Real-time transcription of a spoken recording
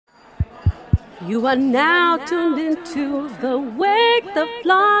You are now tuned into the Wake the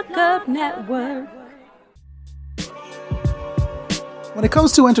Flock Up Network. When it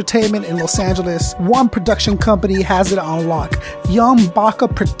comes to entertainment in Los Angeles, one production company has it on lock, Young Baka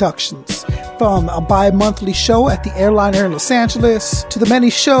Productions. From a bi-monthly show at the Airliner in Los Angeles, to the many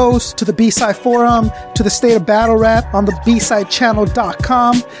shows, to the B-Side Forum, to the State of Battle Rap on the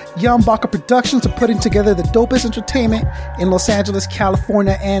BSidechannel.com, Young Baka Productions are putting together the dopest entertainment in Los Angeles,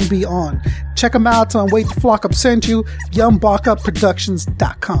 California, and beyond. Check them out on Wait the Flock Up sent you,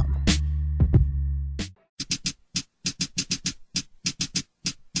 YoungBakaProductions.com.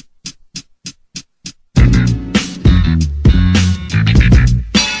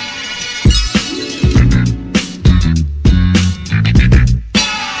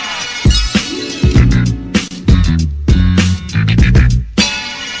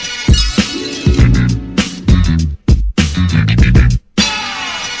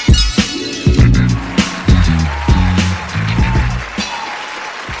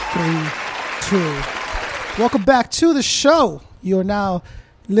 Welcome back to the show. You are now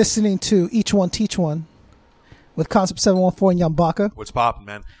listening to Each One Teach One with Concept 714 and Young Baka. What's poppin',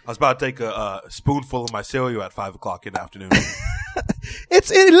 man? I was about to take a spoonful of my cereal at 5 o'clock in the afternoon. It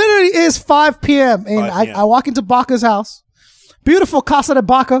literally is 5 p.m. and 5 p.m. I walk into Baka's house. Beautiful Casa de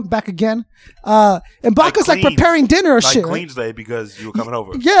Baka back again. And Baka's like preparing dinner or shit. Clean today because you were coming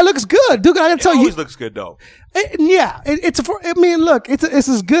over. Yeah, it looks good, dude. I gotta tell you, it always looks good though. Look, it's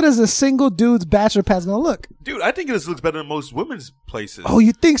as good as a single dude's bachelor pad's gonna look. Dude, I think this looks better than most women's places. Oh,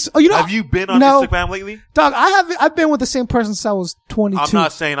 you think so? Oh, you know, have you been on Instagram lately? Dog, I've been with the same person since I was 22. I'm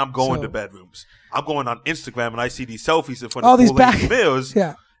not saying I'm going to bedrooms. I'm going on Instagram and I see these selfies in front of full-length meals.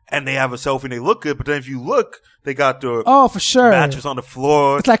 Yeah. And they have a selfie and they look good, but then if you look, they got the for sure mattress on the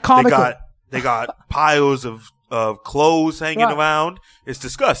floor. It's like comical. They got piles of clothes hanging around. It's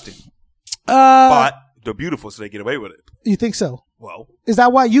disgusting. But they're beautiful, so they get away with it. You think so? Well, is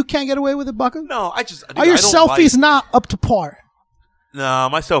that why you can't get away with it, Baka? No, are your selfies not up to par? No,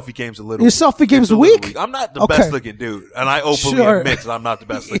 my selfie game's a little. Your selfie game's weak? I'm not the best looking dude, and I openly admit that I'm not the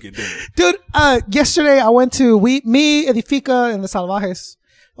best looking dude. Dude, yesterday I went to me, Edifica, and the Salvajes.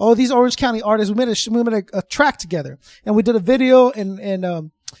 Oh, these Orange County artists, we made a track together, and we did a video,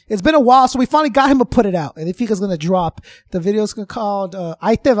 and it's been a while, so we finally got him to put it out. And Edifica's gonna drop the video's called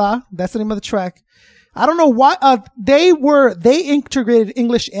Ahí Te Va. That's the name of the track. I don't know why they integrated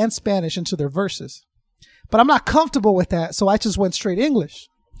English and Spanish into their verses, but I'm not comfortable with that, so I just went straight English.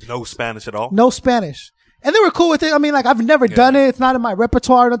 No Spanish at all. No Spanish. And they were cool with it. I mean, like, I've never done it. It's not in my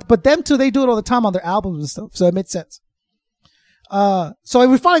repertoire, but them two, they do it all the time on their albums and stuff, so it made sense. So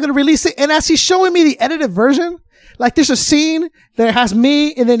we're finally going to release it. And as he's showing me the edited version, like there's a scene that has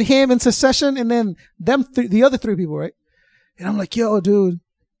me and then him in succession and then the other three people, right? And I'm like, yo, dude,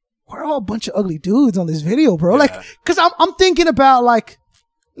 we're all a bunch of ugly dudes on this video, bro. Yeah. Like, cause I'm thinking about like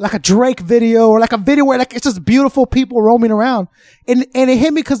a Drake video or like a video where like it's just beautiful people roaming around. And it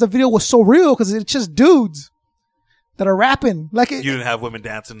hit me because the video was so real because it's just dudes that are rapping. Like you didn't have women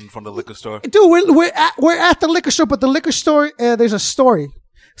dancing in front of the liquor store, dude. We're at the liquor store, but the liquor store there's a story.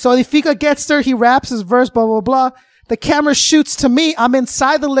 So Edifica gets there, he raps his verse, blah blah blah. The camera shoots to me. I'm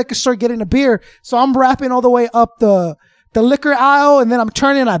inside the liquor store getting a beer, so I'm rapping all the way up the liquor aisle, and then I'm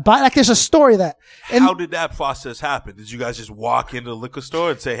turning and I buy. Like there's a story that. And how did that process happen? Did you guys just walk into the liquor store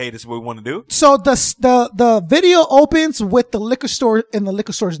and say, "Hey, this is what we want to do"? So the video opens with the liquor store and the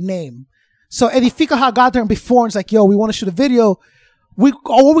liquor store's name. So Edifica got there before and it's like, yo, we want to shoot a video. What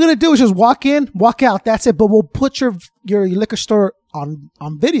we're going to do is just walk in, walk out. That's it. But we'll put your liquor store on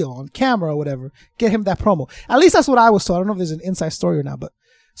video, on camera or whatever. Get him that promo. At least that's what I was told. I don't know if there's an inside story or not, but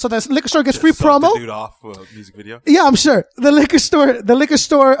so the liquor store gets free promo. The dude off music video. Yeah, I'm sure. The liquor store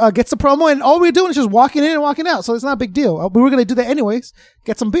gets the promo and all we're doing is just walking in and walking out. So it's not a big deal. We were going to do that anyways.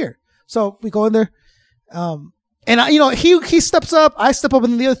 Get some beer. So we go in there. And he steps up, I step up,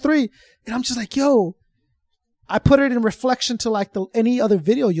 and then the other three. And I'm just like, yo, I put it in reflection to like any other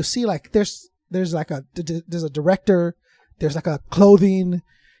video. You'll see like there's a director, there's like a clothing,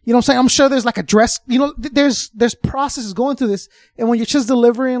 you know what I'm saying? I'm sure there's like a dress, there's processes going through this. And when you're just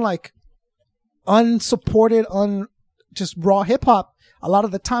delivering like unsupported, just raw hip hop, a lot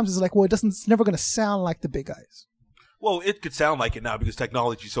of the times it's like, well, it's never going to sound like the big guys. Well, it could sound like it now because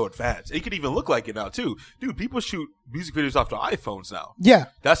technology is so advanced. It could even look like it now, too. Dude, people shoot music videos off their iPhones now. Yeah.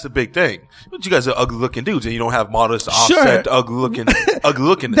 That's the big thing. But you guys are ugly-looking dudes, and you don't have models to offset the ugly-looking.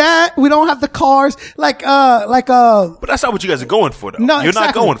 That, we don't have the cars. But that's not what you guys are going for, though. No, You're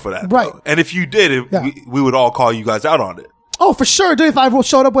not going for that, right? Though. And if you did, we would all call you guys out on it. Oh, for sure, dude. If I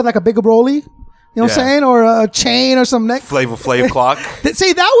showed up with like a big rollie, You know what I'm saying? Or a chain or some neck. Flavor Flav clock.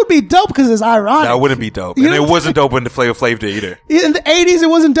 See, that would be dope because it's ironic. That wouldn't be dope. And it wasn't dope when the Flavor Flav did either. In the 80s, it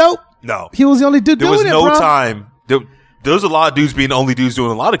wasn't dope? No. He was the only dude doing it, There was no time. There's a lot of dudes being the only dudes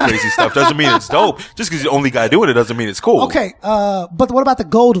doing a lot of crazy stuff. Doesn't mean it's dope. Just because you're the only guy doing it doesn't mean it's cool. Okay. But what about the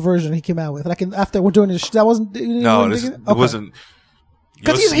gold version he came out with? Like after we're doing this, that wasn't... No, it wasn't...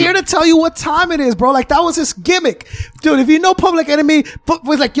 Because he's here to tell you what time it is, bro. Like, that was his gimmick. Dude, if you know Public Enemy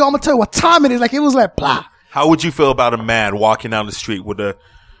was like, yo, I'm going to tell you what time it is. Like, it was like, blah. How would you feel about a man walking down the street with a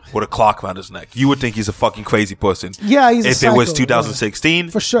clock around his neck? You would think he's a fucking crazy person. Yeah, he's a If psycho, it was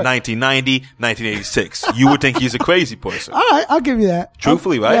 2016, for sure. 1990, 1986, you would think he's a crazy person. All right, I'll give you that.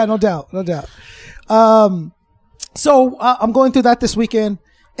 Truthfully, right? Yeah, no doubt. So I'm going through that this weekend,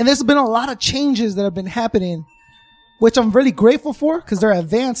 and there's been a lot of changes that have been happening, which I'm really grateful for because they're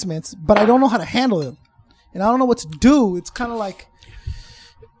advancements, but I don't know how to handle them. And I don't know what to do. It's kind of like...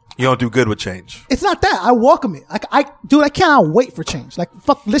 You don't do good with change. It's not that. I welcome it. Like, I cannot wait for change. Like,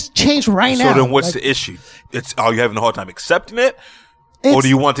 fuck, let's change right now. So then what's the issue? Are you having a hard time accepting it? Or do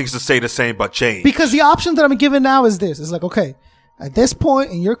you want things to stay the same but change? Because the option that I'm given now is this. It's like, okay, at this point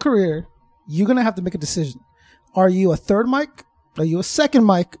in your career, you're going to have to make a decision. Are you a third mic? Are you a second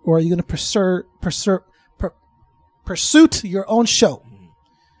mic? Or are you going to pursue your own show?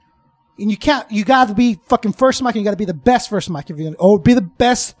 And you got to be fucking first mic and you got to be the best first mic if you're going to, or be the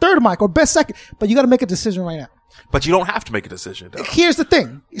best third mic or best second, but you got to make a decision right now. But you don't have to make a decision though. Here's the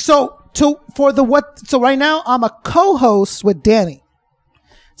thing. So right now I'm a co-host with Danny.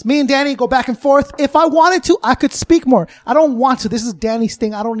 It's me and Danny go back and forth. If I wanted to, I could speak more. I don't want to. This is Danny's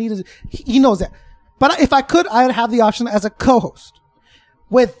thing. I don't need to. He knows that. But if I could, I'd have the option as a co-host.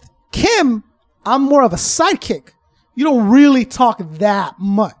 With Kim, I'm more of a sidekick. You don't really talk that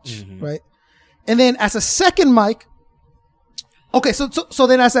much, right? And then as a second mic, okay, so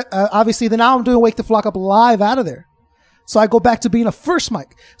then as obviously then now I'm doing Wake the Flock Up live out of there. So I go back to being a first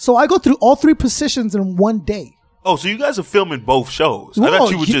mic. So I go through all three positions in one day. Oh, so you guys are filming both shows. I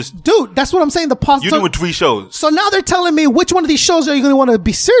thought you were just... Dude, that's what I'm saying. You're doing 3 shows. So now they're telling me which one of these shows are you going to want to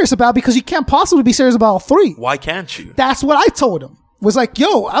be serious about because you can't possibly be serious about all 3. Why can't you? That's what I told them. Was like,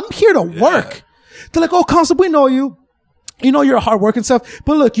 yo, I'm here to work. They're like, oh, Constable, we know you. You know you're a hard worker and stuff.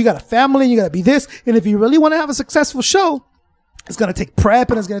 But look, you got a family and you got to be this. And if you really want to have a successful show, it's going to take prep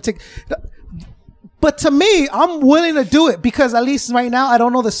and it's going to take... But to me, I'm willing to do it because at least right now, I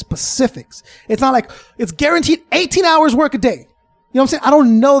don't know the specifics. It's not like it's guaranteed 18 hours work a day. You know what I'm saying? I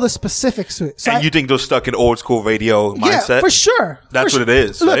don't know the specifics to it. So and you think they're stuck in old school radio mindset? Yeah, for sure. That's what it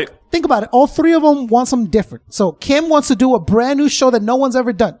is, look, right? Think about it. All 3 of them want something different. So Kim wants to do a brand new show that no one's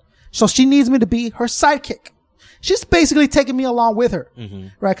ever done. So she needs me to be her sidekick. She's basically taking me along with her,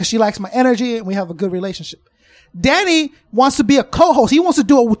 right? Because she likes my energy and we have a good relationship. Danny wants to be a co-host. He wants to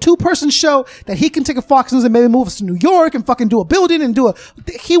do a 2-person show that he can take a Fox News and maybe move us to New York and fucking do a building and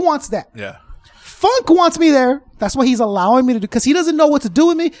he wants that. Yeah. Funk wants me there. That's what he's allowing me to do because he doesn't know what to do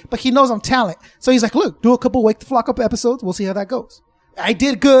with me, but he knows I'm talent. So he's like, look, do a couple Wake the Flock Up episodes. We'll see how that goes. I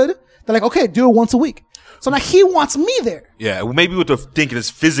did good. They're like, okay, do it once a week. So now he wants me there. Yeah. Well, maybe what they're thinking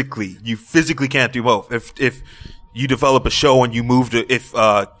is you physically can't do both. If you develop a show and you move to, if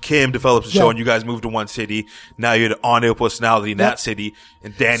Kim develops a show and you guys move to one city, now you're the on-air personality in that city,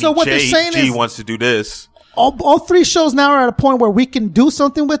 and Danny G wants to do this. All 3 shows now are at a point where we can do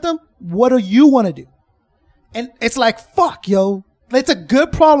something with them. What do you want to do? And it's like, fuck, yo. It's a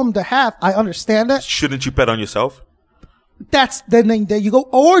good problem to have. I understand that. Shouldn't you bet on yourself? That's then there you go.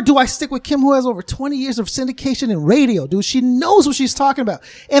 Or do I stick with Kim, who has over 20 years of syndication in radio? Dude, she knows what she's talking about.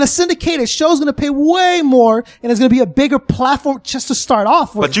 And a syndicated show is going to pay way more, and it's going to be a bigger platform just to start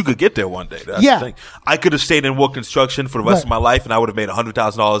off with. But you could get there one day. That's the thing. I could have stayed in wood construction for the rest of my life, and I would have made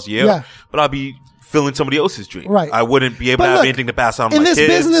 $100,000 a year. Yeah. But I'd be filling somebody else's dream. Right. I wouldn't be able to have anything to pass on to my kids. In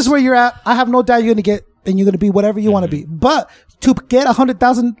this business where you're at, I have no doubt you're going to get, and you're going to be whatever you want to be. But to get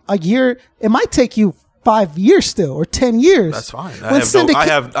 $100,000 a year, it might take you 5 years still or 10 years. That's fine. I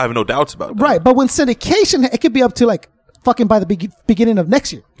have no doubts about that. Right. But when syndication, it could be up to like fucking by the beginning of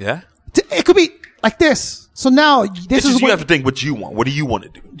next year. Yeah. It could be like this. So now this is you have to think what you want. What do you want to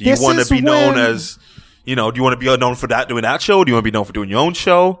do? Do you want to be known as, do you want to be known for doing that show? Do you want to be known for doing your own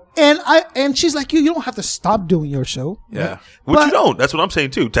show? And she's like, you don't have to stop doing your show. Yeah. Right? But you don't. That's what I'm saying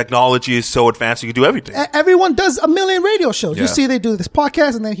too. Technology is so advanced, you can do everything. Everyone does a million radio shows. Yeah. You see, they do this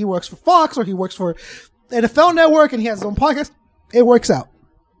podcast and then he works for Fox or he works for NFL Network and he has his own podcast. It works out.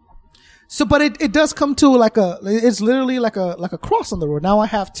 So, but it does come to it's literally like a cross on the road. Now I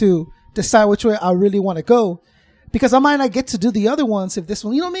have to decide which way I really want to go because I might not get to do the other ones if this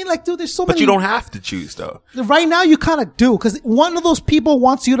one, you know what I mean? Like, dude, there's so many. But you don't have to choose though. Right now you kind of do because one of those people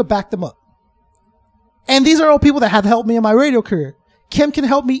wants you to back them up. And these are all people that have helped me in my radio career. Kim can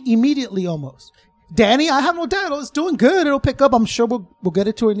help me immediately almost. Danny, I have no doubt. It's doing good. It'll pick up. I'm sure we'll get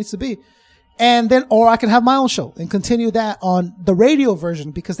it to where it needs to be. And then, or I can have my own show and continue that on the radio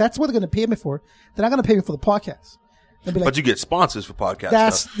version because that's what they're going to pay me for. They're not going to pay me for the podcast. Like, but you get sponsors for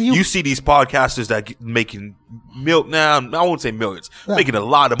podcasts. You see these podcasters that making now. I won't say millions, making a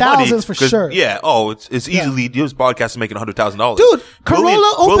lot of money. Thousands for sure. Yeah. Oh, it's easily those podcasters making $100,000. Dude,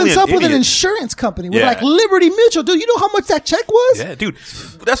 Corolla opens up with an insurance company with like Liberty Mutual. Dude, you know how much that check was? Yeah, dude.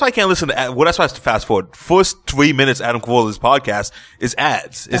 That's why I can't listen to. Well, that's why I have to fast forward. First 3 minutes, Adam Carolla's podcast is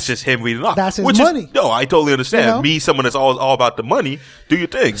ads. It's just him reading off. That's his money. No, I totally understand. You know? Me, someone that's all about the money. Do your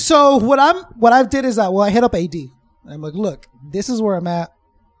thing. So what I did is I hit up AD. I'm like, look, this is where I'm at.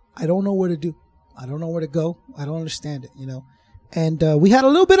 I don't know where to do. I don't know where to go. I don't understand it, you know? And we had a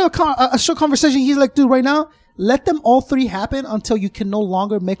little bit of a short conversation. He's like, dude, right now, let them all three happen until you can no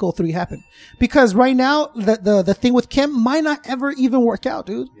longer make all three happen. Because right now, the thing with Kim might not ever even work out,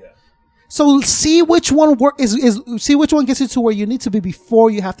 dude. Yeah. So see which one see which one gets you to where you need to be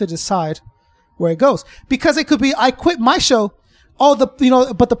before you have to decide where it goes. Because it could be, I quit my show. Oh,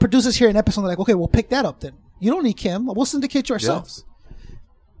 but the producers here in episode are like, okay, we'll pick that up then. You don't need Kim. We'll syndicate you ourselves. Yeah.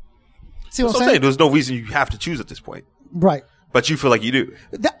 See what I'm saying? There's no reason you have to choose at this point. Right. But you feel like you do.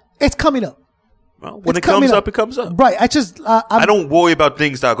 It's coming up. Well, when it comes up, it comes up. Right. I don't worry about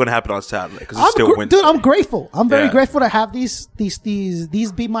things that are going to happen on Saturday because it's still Wednesday. Dude, I'm grateful. I'm very grateful to have these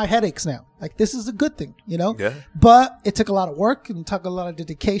be my headaches now. Like, this is a good thing, you know? Yeah. But it took a lot of work and took a lot of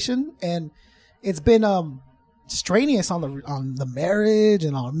dedication, and it's been strenuous on the marriage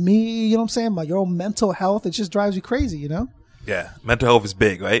and on me, you know what I'm saying? Your own mental health, it just drives you crazy, you know? Yeah. Mental health is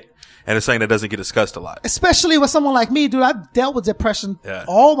big, right? And it's something that doesn't get discussed a lot. Especially with someone like me, dude. I've dealt with depression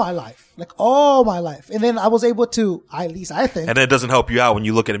all my life. Like, all my life. And then I was able to, at least I think. And then it doesn't help you out when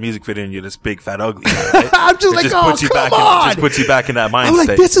you look at a music video and you're this big, fat, ugly guy, right? I'm just like, come on. It just puts you back in that mindset. I'm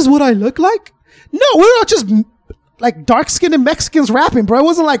like, this is what I look like? No, we're not just like dark-skinned Mexicans rapping, bro. It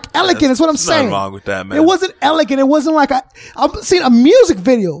wasn't like elegant. That's what I'm saying. Nothing wrong with that, man. It wasn't elegant. It wasn't like I'm seeing a music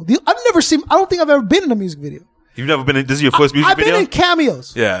video. I don't think I've ever been in a music video. You've never been in, this is your first music video? I've been in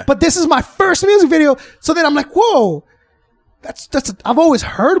cameos. Yeah. But this is my first music video. So then I'm like, whoa, I've always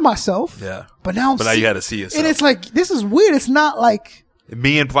heard myself. Yeah. But now you had to see yourself. And it's like, this is weird. It's not like.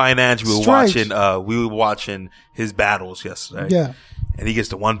 Me and Brian Angie we were watching his battles yesterday. Yeah. And he gets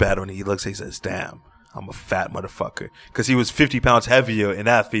to one battle and he looks and he says, damn, I'm a fat motherfucker. Cause he was 50 pounds heavier in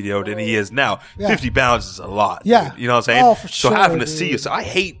that video than he is now. Yeah. 50 pounds is a lot. Yeah. Dude. You know what I'm saying? Oh, for sure. So having to see yourself, I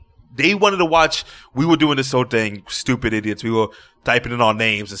hate. They wanted to watch, we were doing this whole thing, stupid idiots. We were typing in our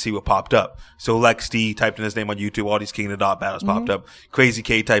names and see what popped up. So Lex D typed in his name on YouTube, all these King of the Dot battles popped up. Crazy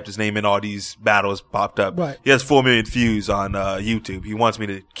K typed his name in, all these battles popped up. Right. He has 4 million views on YouTube. He wants me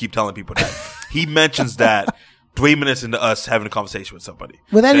to keep telling people that. He mentions that 3 minutes into us having a conversation with somebody.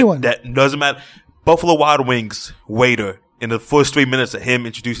 With anyone. That doesn't matter. Buffalo Wild Wings waiter, in the first 3 minutes of him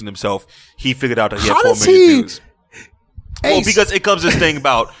introducing himself, he figured out that he had 4 million views. Well, because it comes this thing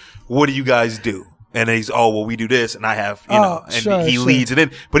about, what do you guys do? And then he's, we do this, and I have, and he leads it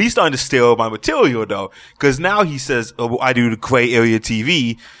in. But he's starting to steal my material, though. Because now he says, I do the gray area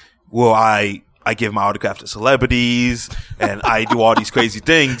TV, where I give my autograph to celebrities, and I do all these crazy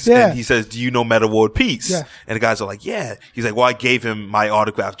things. Yeah. And he says, do you know Meta World Peace? Yeah. And the guys are like, yeah. He's like, well, I gave him my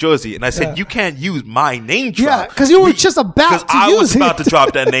autographed jersey. And I said, you can't use my name drop. Yeah, because you were just about to I use was it. about to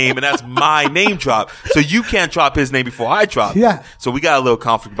drop that name, and that's my name drop. So you can't drop his name before I drop it. Yeah. So we got a little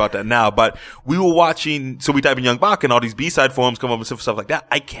conflict about that now. But we were watching, so we type in Young Bach, and all these B-side forums come up and stuff like that.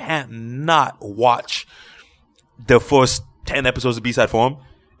 I can't not watch the first 10 episodes of B-side forum.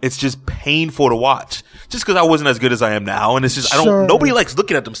 It's just painful to watch. Just because I wasn't as good as I am now. And it's just, nobody likes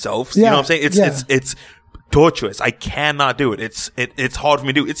looking at themselves. Yeah. You know what I'm saying? It's torturous. I cannot do it. It's hard for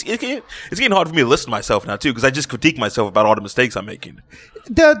me to do. It's getting hard for me to listen to myself now too, because I just critique myself about all the mistakes I'm making.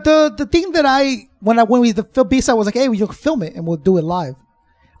 The thing that when we the B-side was like, hey, you can film it and we'll do it live.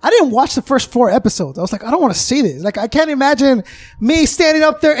 I didn't watch the first 4 episodes. I was like, I don't want to see this. Like, I can't imagine me standing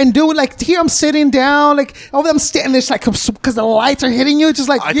up there and doing, like, here I'm sitting down, like, all them standing there, like, because the lights are hitting you. Just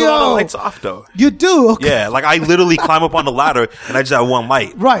like, I turn all the lights off, though. You do? Okay. Yeah, like, I literally climb up on the ladder and I just have one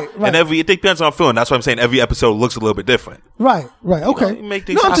light. Right. And it depends on film. That's why I'm saying every episode looks a little bit different. Right. Okay. You make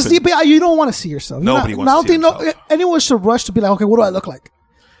things happen. You don't want to see yourself. Nobody wants to see themselves. I don't think anyone should rush to be like, okay, what do I look like?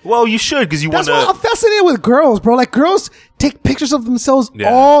 Well, you should, because you want to. That's why I'm fascinated with girls, bro. Like, girls take pictures of themselves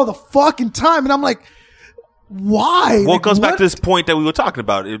all the fucking time. And I'm like, why? Well, it goes back to this point that we were talking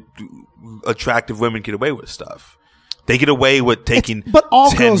about. Attractive women get away with stuff. They get away with taking but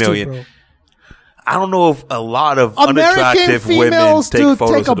all 10 girls million. do, bro. I don't know if a lot of American unattractive women females take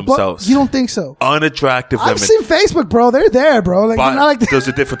photos of themselves. You don't think so? Unattractive women. I've seen Facebook, bro. They're there, bro. Like, But not like there's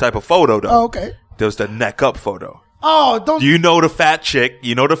a different type of photo, though. Oh, okay. There's the neck up photo. Oh, don't. You know the fat chick.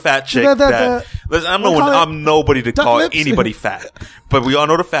 You know the fat chick. Listen, I'm nobody to call lips. anybody fat. But we all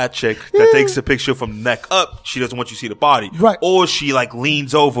know the fat chick that takes a picture from neck up. She doesn't want you to see the body. Right. Or she like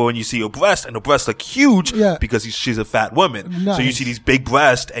leans over and you see her breast, and the breasts look huge because she's a fat woman. Nice. So you see these big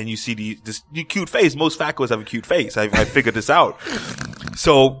breasts and you see this cute face. Most fat girls have a cute face. I figured this out.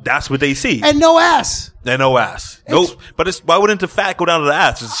 So that's what they see. And no ass. And no ass. Nope. But why wouldn't the fat go down to the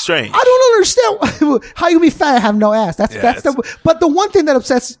ass? It's strange. I don't understand how you be fat and have no ass. But the one thing that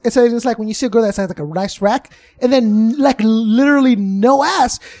upsets it's like when you see a girl that has like a nice rack and then like literally no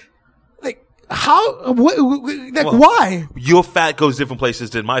ass. Like how? Why? Your fat goes different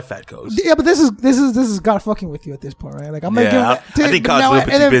places than my fat goes. Yeah, but this is God fucking with you at this point, right? Like I'm I think God's a little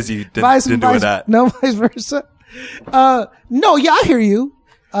bit too busy than doing that. No, vice versa. No, yeah, I hear you.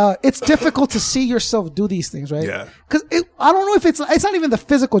 It's difficult to see yourself do these things, right? Yeah. Because I don't know if it's not even the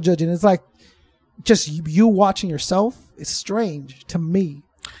physical judging. It's like just you watching yourself. It's strange to me.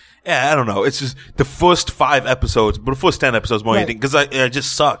 Yeah, I don't know. It's just the first 5 episodes, but the first 10 episodes more anything, because I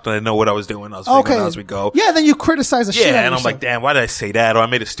just sucked. I didn't know what I was doing. I was figuring out as we go. Yeah, then you criticize the shit out of and I'm yourself. like, damn, why did I say that? Or I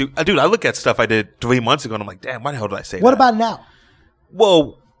made a stupid. Dude, I look at stuff I did 3 months ago, and I'm like, damn, why the hell did I say that? What about now?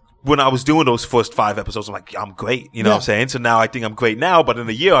 Well, when I was doing those first 5 episodes, I'm like, I'm great. You know what I'm saying? So now I think I'm great now, but in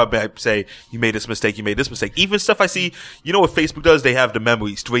a year, I say, you made this mistake, you made this mistake. Even stuff I see, you know what Facebook does? They have the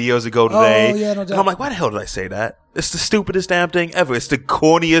memories 3 years ago today. Oh, yeah, no doubt. And I'm like, why the hell did I say that? It's the stupidest damn thing ever. It's the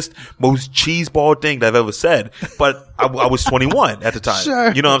corniest, most cheeseball thing that I've ever said. But I was 21 at the time.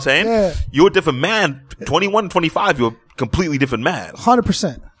 Sure. You know what I'm saying? Yeah. You're a different man. 21 and 25, you're a completely different man.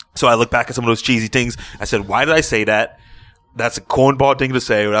 100%. So I look back at some of those cheesy things. I said, why did I say that? That's a cornball thing to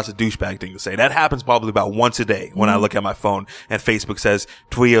say, or that's a douchebag thing to say. That happens probably about once a day when I look at my phone and Facebook says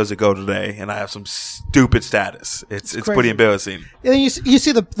 3 years ago today, and I have some stupid status. It's pretty embarrassing. And then you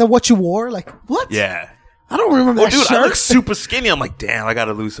see the what you wore, like what? Yeah. I don't remember that dude, shirt. I look super skinny. I'm like, damn, I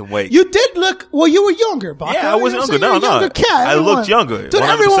gotta lose some weight. You did look, well, you were younger, Baka. Yeah, I was younger. No. Younger cat. I looked younger. Dude, 100%.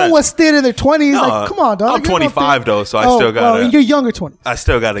 everyone was still in their 20s. Like, come on, dog. I'm 25 though, so I still got. You're younger 20s. I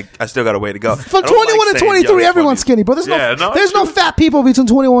still got a way to go. From 21 to 23, everyone's skinny, but there's no fat people between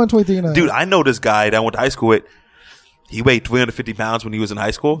 21 and 23. Dude, I know this guy that I went to high school with. He weighed 350 pounds when he was in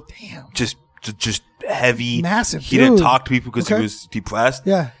high school. Damn. Just heavy. Massive, He didn't talk to people because he was depressed.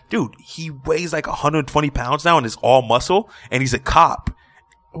 Yeah. Dude, he weighs like 120 pounds now and is all muscle, and he's a cop.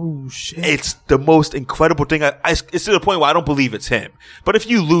 Oh, shit. It's the most incredible thing. It's to the point where I don't believe it's him. But if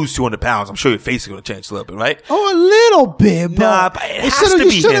you lose 200 pounds, I'm sure your face is going to change a little bit, right? Oh, a little bit, but nah, but it has to be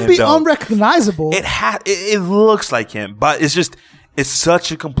him, you shouldn't be unrecognizable. It looks like him, but it's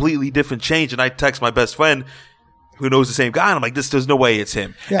such a completely different change. And I text my best friend who knows the same guy, and I'm like, there's no way it's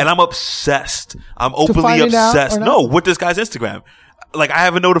him. Yeah. And I'm obsessed. I'm openly obsessed. No, with this guy's Instagram. Like, I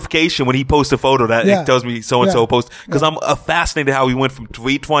have a notification when he posts a photo that it tells me so-and-so post, because I'm fascinated how he went from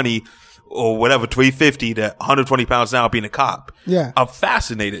 320 or whatever, 350 to 120 pounds now being a cop. Yeah. I'm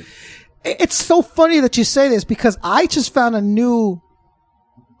fascinated. It's so funny that you say this, because I just found a new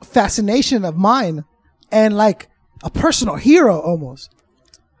fascination of mine, and like a personal hero almost.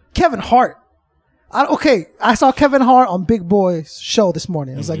 Kevin Hart. I saw Kevin Hart on Big Boy's show this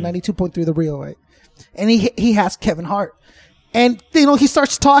morning. It was like 92.3 The Real, right? And he has Kevin Hart. And, he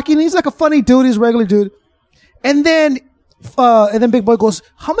starts talking. He's like a funny dude. He's a regular dude. And then Big Boy goes,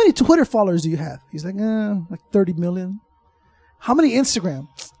 how many Twitter followers do you have? He's like, like 30 million. How many Instagram?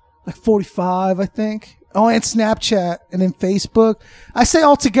 Like 45, I think. Oh, and Snapchat, and then Facebook. I say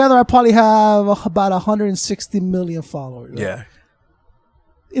altogether, I probably have about 160 million followers. Right? Yeah.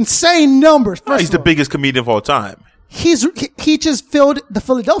 Insane numbers. He's the biggest comedian of all time. He just filled the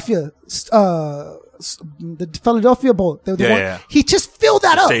Philadelphia Bowl. He just filled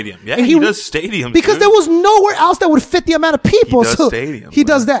that up. Stadium. Yeah, and he does stadiums. Because there was nowhere else that would fit the amount of people. He does stadiums. He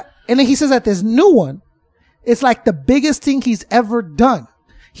does that. And then he says that this new one, it's like the biggest thing he's ever done.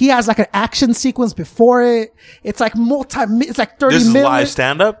 He has like an action sequence before it. It's like it's like 30 minutes. This is live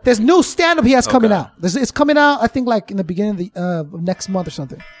stand-up? There's no stand-up he has coming out. It's coming out, I think, like in the beginning of next month or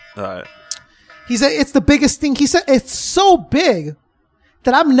something. All right. He said it's the biggest thing. He said it's so big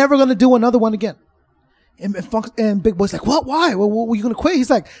that I'm never going to do another one again. And Big Boy's like, what? Why? Well, were you going to quit? He's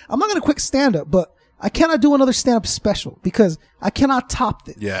like, I'm not going to quit stand-up, but I cannot do another stand-up special because I cannot top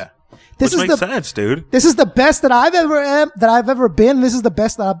this. Yeah. Which makes sense, dude. This is the best that I've ever been. This is the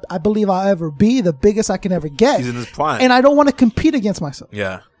best that I believe I'll ever be. The biggest I can ever get. He's in his prime. And I don't want to compete against myself.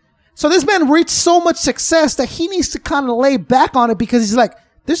 Yeah. So this man reached so much success that he needs to kind of lay back on it because he's like,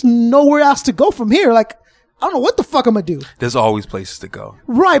 there's nowhere else to go from here. Like, I don't know what the fuck I'm gonna do. There's always places to go.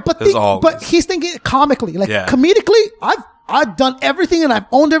 Right, but he's thinking comically. Like, comedically, I've done everything and I've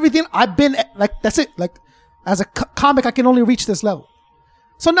owned everything. I've been, like, that's it. Like, as a comic, I can only reach this level.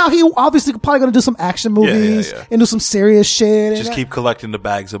 So now he obviously probably going to do some action movies and do some serious shit. Just keep collecting the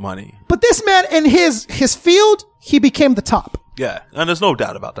bags of money. But this man, in his field, he became the top. Yeah, and there's no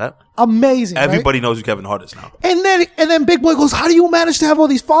doubt about that. Amazing. Everybody knows who Kevin Hart is now. And then Big Boy goes, how do you manage to have all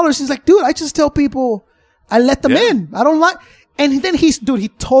these followers? He's like, dude, I just tell people, I let them in. I don't like. And then he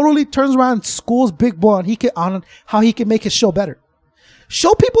totally turns around and schools Big Boy on how he can make his show better.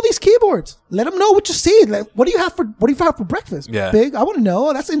 Show people these keyboards. Let them know what you see. Like, what do you have for breakfast? Yeah. Big, I want to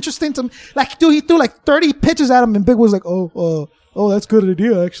know. That's interesting to me. Like, dude, he threw like 30 pitches at him and Big was like, oh, that's a good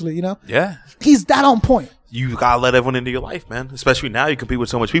idea, actually, you know? Yeah. He's that on point. You gotta let everyone into your life, man. Especially now, you compete with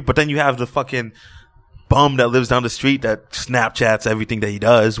so much people. But then you have the fucking bum that lives down the street that Snapchats everything that he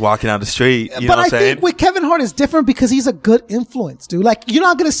does walking down the street. You know what I'm saying? Think with Kevin Hart is different because he's a good influence, dude. Like, you're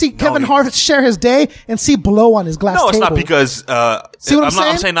not going to see Kevin Hart share his day and see blow on his glass table. No, it's not because, see what I'm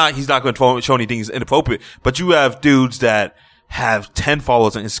saying? I'm saying he's not going to show anything inappropriate, but you have dudes that have 10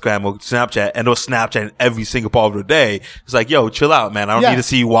 followers on Instagram or Snapchat and they'll Snapchat every single part of the day. It's like, yo, chill out, man. I don't need to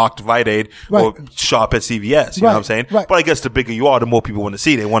see you walk to Rite Aid or shop at CVS. You know what I'm saying? Right. But I guess the bigger you are, the more people want to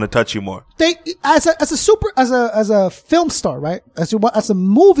see. They want to touch you more. They, as a film star, right? As a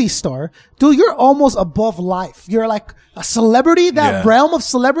movie star, dude, you're almost above life. You're like a celebrity. That realm of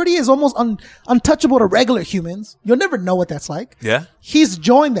celebrity is almost untouchable to regular humans. You'll never know what that's like. Yeah. He's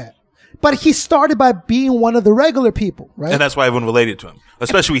joined that. But he started by being one of the regular people, right? And that's why everyone related to him,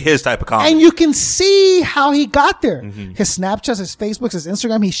 especially his type of comedy. And you can see how he got there. Mm-hmm. His Snapchats, his Facebooks, his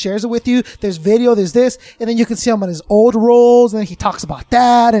Instagram, he shares it with you. There's video, there's this. And then you can see him on his old roles. And then he talks about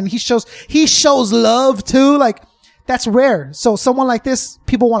that. And he shows love too. Like, that's rare. So someone like this,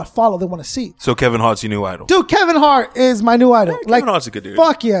 people want to follow. They want to see. So Kevin Hart's your new idol. Dude, Kevin Hart is my new idol. Yeah, Kevin Hart's a good dude.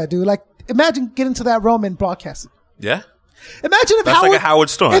 Fuck yeah, dude. Like, imagine getting to that realm in broadcasting. Yeah. Imagine if that's like a Howard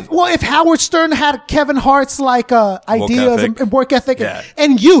Stern. If Howard Stern had Kevin Hart's like ideas and work ethic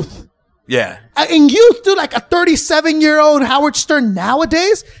and youth. Yeah. In youth, dude, like a 37-year-old Howard Stern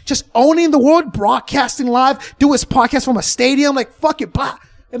nowadays, just owning the world, broadcasting live, do his podcast from a stadium, like fuck it, blah.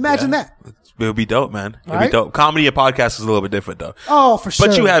 Imagine that. It would be dope, man. It would be dope. Comedy and podcast is a little bit different, though. Oh, for sure.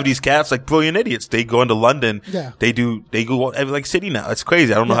 But you have these cats like Brilliant Idiots. They go into London. Yeah. They go every like city now. It's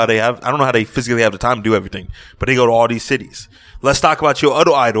crazy. I don't know how they physically have the time to do everything, but they go to all these cities. Let's talk about your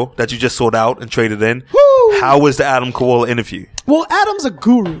other idol that you just sold out and traded in. Woo! How was the Adam Carolla interview? Well, Adam's a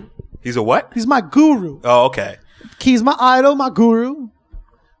guru. He's a what? He's my guru. Oh, okay. He's my idol, my guru.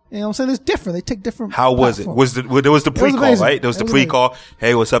 You know what I'm saying? It's different. They take different. How was platforms. There was the pre-call, right? There was the pre-call.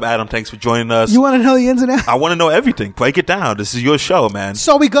 Hey, what's up, Adam? Thanks for joining us. You want to know the ins and outs? I want to know everything. Break it down. This is your show, man.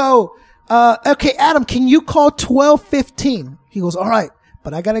 So we go, okay, Adam, can you call 12:15? He goes, all right,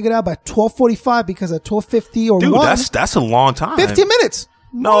 but I got to get out by 12:45 because at 12:50 or dude, 1. That's a long time. 15 minutes.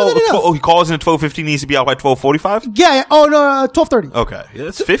 No, he calls in at 12:15. Needs to be out by 12:45. Yeah. Oh no, 12:30. Okay, yeah,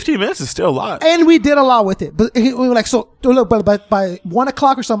 it's 15 minutes. Is still a lot. And we did a lot with it, but we were like, so look, but by 1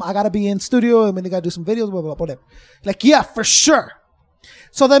 o'clock or something, I gotta be in studio. I mean, they gotta do some videos, blah, blah, blah, whatever. Like, yeah, for sure.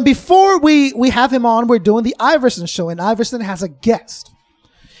 So then before we have him on, we're doing the Iverson show, and Iverson has a guest.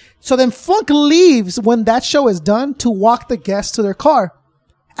 So then Funk leaves when that show is done to walk the guests to their car.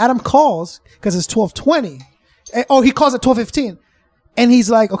 Adam calls because it's 12:20. He calls at 12:15. And he's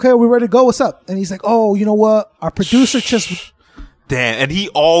like, okay, we're ready to go. What's up? And he's like, oh, you know what? Our producer just... Damn. And he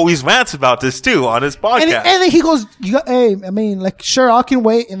always rants about this too on his podcast. And then he goes, hey, I mean, like, sure, I can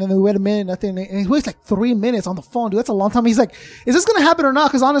wait. And then we wait a minute, nothing. And he waits like 3 minutes on the phone, dude. That's a long time. He's like, is this going to happen or not?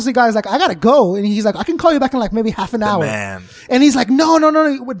 Because honestly, guys, like, I got to go. And he's like, I can call you back in like maybe half an hour. Man. And he's like, no.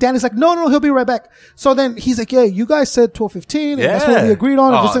 Danny's like, no, he'll be right back. So then he's like, yeah, you guys said 12:15. And that's what we agreed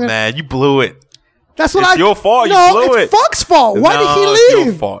on. Oh, man, you blew it. That's what it's your fault. You blew it. It's Funk's fault. Why did he leave? It's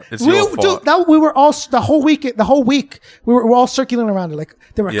your fault. It's your fault. Dude, we were all the whole week. We were all circulating around it. Like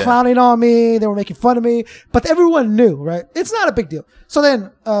they were clowning on me. They were making fun of me. But everyone knew, right? It's not a big deal. So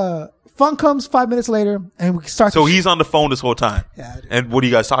then, Funk comes 5 minutes later, and we start. So he's on the phone this whole time. Yeah. Dude. And what are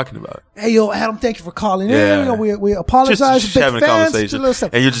you guys talking about? Hey, yo, Adam, thank you for calling in. You know, we apologize. Just having a conversation,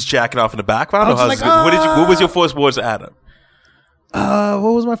 and you're just jacking off in the background. What was your first words to Adam?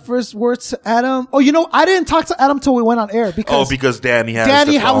 What was my first words to Adam? Oh, you know, I didn't talk to Adam till we went on air because Danny has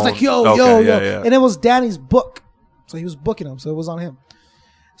Danny, the phone. I was like, yo. Yeah. And it was Danny's book. So he was booking him. So it was on him.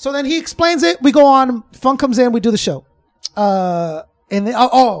 So then he explains it. We go on. Funk comes in. We do the show. And then,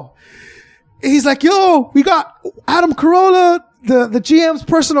 he's like, yo, we got Adam Carolla. the GM's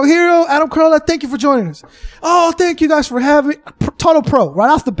personal hero, Adam Carolla. Thank you for joining us. Oh, thank you guys for having Total Pro right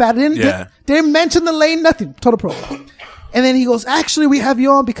off the bat. Didn't mention the lane, nothing. Total Pro. And then he goes, actually, we have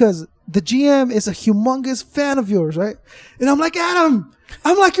you on because the GM is a humongous fan of yours, right? And I'm like, Adam,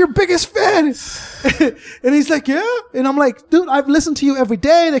 I'm like your biggest fan. And he's like, yeah. And I'm like, dude, I've listened to you every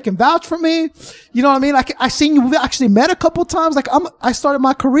day. They can vouch for me. You know what I mean? Like, I seen you. We actually met a couple times. Like, I started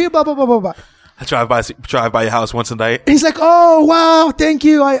my career, blah, blah, blah, blah, blah. I drive by your house once a night. He's like, oh, wow. Thank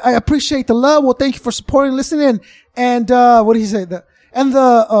you. I appreciate the love. Well, thank you for supporting, listening. And, what did he say?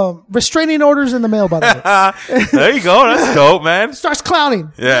 The restraining orders in the mail, by the way. There you go. That's dope, man. Starts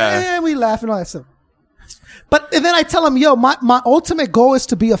clowning. Yeah. And we laugh and all that stuff. And then I tell him, yo, my ultimate goal is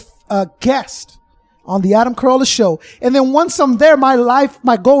to be a guest on the Adam Carolla show. And then once I'm there,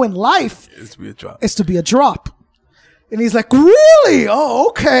 my goal in life is to be a drop. And he's like, really? Oh,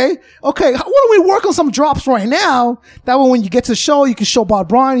 okay. Okay. Why don't we work on some drops right now? That way when you get to the show, you can show Bob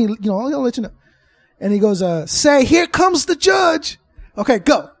Bryan, he'll let you know. And he goes, say, here comes the judge. Okay,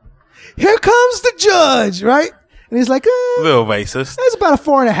 go. Here comes the judge, right? And he's like, a little racist. It's about a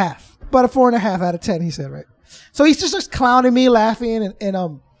 4.5. About a 4.5 out of 10, he said, right? So he's just clowning me, laughing,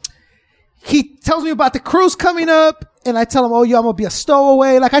 and he tells me about the cruise coming up, and I tell him, oh, yo, I'm gonna be a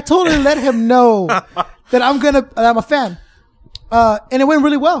stowaway. Like, I totally let him know that I'm a fan. And it went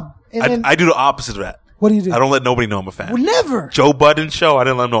really well. And I do the opposite of that. What do you do? I don't let nobody know I'm a fan. Well, never. Joe Budden's show, I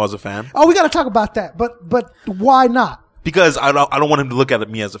didn't let him know I was a fan. Oh, we gotta talk about that. But why not? Because I don't want him to look at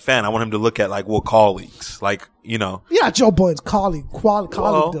me as a fan. I want him to look at, like, we're colleagues. Like, You're not Joe Budden's colleague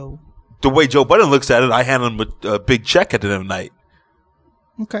though. The way Joe Budden looks at it, I hand him a big check at the end of the night.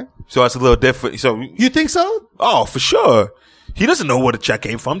 Okay. So that's a little different. So you think so? Oh, for sure. He doesn't know where the check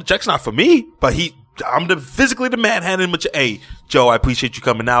came from. The check's not for me, but I'm physically the man handing him a check. Hey, Joe, I appreciate you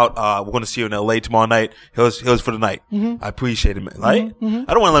coming out. We're going to see you in LA tomorrow night. Here's for the night. Mm-hmm. I appreciate it, man. Right? Mm-hmm.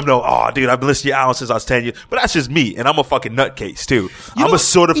 I don't want to let him know, oh, dude, I've been listening to your album since I was 10 years. But that's just me. And I'm a fucking nutcase, too. I'm a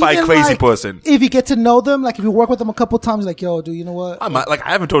certified crazy person. If you get to know them, like if you work with them a couple times, like, yo, dude, you know what? I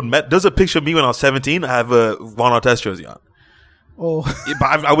haven't told him. There's a picture of me when I was 17. I have a Ron Artest jersey on. Oh, yeah,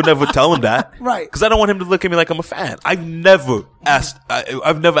 but I would never tell him that, right? Because I don't want him to look at me like I'm a fan. I've never asked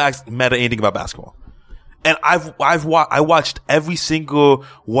Meta anything about basketball, and I watched every single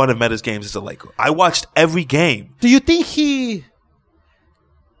one of Meta's games as a Laker. I watched every game. Do you think he'll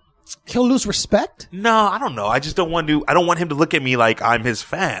lose respect? No, I don't know. I just don't want to. I don't want him to look at me like I'm his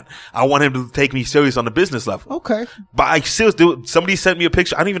fan. I want him to take me serious on the business level. Okay, but I still do. Somebody sent me a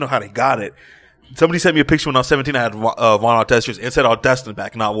picture. I don't even know how they got it. Somebody sent me a picture when I was 17. I had Ron Artest. It said Artest in the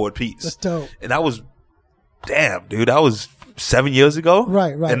back, not War and Peace. That's dope. And that was, damn, dude. That was 7 years ago.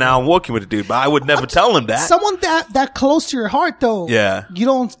 Right. And now I'm working with a dude, but I would never tell him that. Someone that close to your heart, though. Yeah. You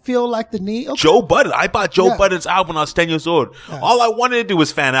don't feel like the need. Okay. Joe Budden. I bought Joe Budden's album when I was 10 years old. Yeah. All I wanted to do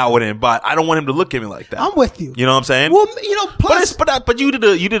was fan out with him, but I don't want him to look at me like that. I'm with you. You know what I'm saying? Well, plus. But you did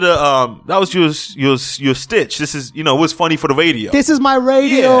that was your stitch. This is, it was funny for the radio. This is my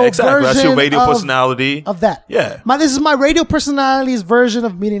radio exactly. version. That's your radio personality. Of that. Yeah. This is my radio personality's version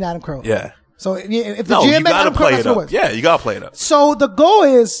of meeting Adam Carolla. Yeah. So if the GM met Adam Carolla, that's what it was. Yeah, you gotta play it up. So the goal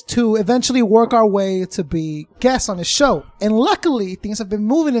is to eventually work our way to be guests on his show. And luckily, things have been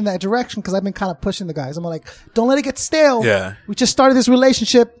moving in that direction because I've been kind of pushing the guys. I'm like, don't let it get stale. Yeah. We just started this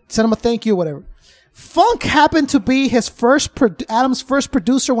relationship. Send him a thank you, whatever. Funk happened to be Adam's first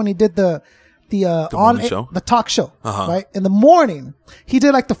producer when he did the talk show, right? In the morning, he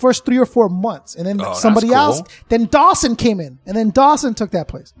did like the first 3 or 4 months, and then somebody else. Then Dawson came in, and then Dawson took that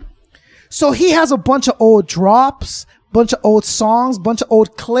place. So he has a bunch of old drops, bunch of old songs, bunch of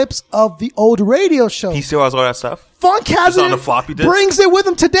old clips of the old radio show. He still has all that stuff? Funk has it, on the floppy disk? Brings it with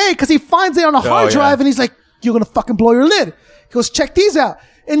him today because he finds it on a hard drive, and he's like, you're going to fucking blow your lid. He goes, check these out.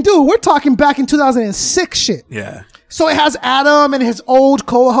 And dude, we're talking back in 2006 shit. Yeah. So it has Adam and his old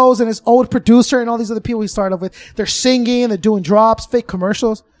co-host and his old producer and all these other people he started off with. They're singing, they're doing drops, fake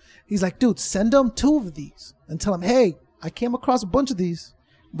commercials. He's like, dude, send them 2 of these and tell them, hey, I came across a bunch of these.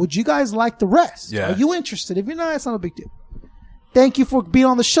 Would you guys like the rest? Yeah. Are you interested? If you're not, it's not a big deal. Thank you for being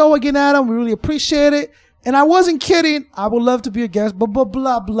on the show again, Adam. We really appreciate it. And I wasn't kidding. I would love to be a guest, but blah,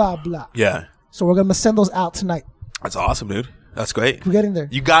 blah, blah. Yeah. So we're going to send those out tonight. That's awesome, dude. That's great. We're getting there.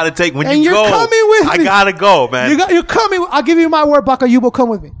 You got to take, when and you go. And you're coming with me. I got to go, man. You're coming. I'll give you my word, Baka. You will come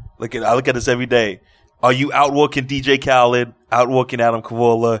with me. I look at this every day. Are you outworking DJ Khaled, outworking Adam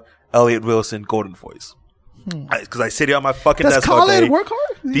Carolla, Elliott Wilson, Golden Voice? Because I sit here on my fucking desk all day. Does Khaled work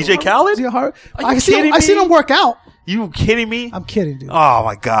hard? DJ Khaled? Is he hard? Are you kidding me? I seen him work out. You kidding me? I'm kidding, dude. Oh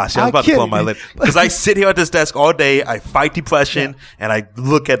my gosh. I was about to blow my lid. Because I sit here at this desk all day, I fight depression, and I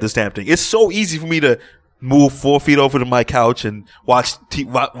look at this damn thing. It's so easy for me to move 4 feet over to my couch and watch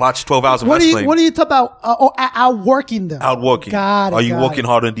 12 hours of What wrestling. do you talk about? Outworking them. Outworking. Got it, Are you got working it.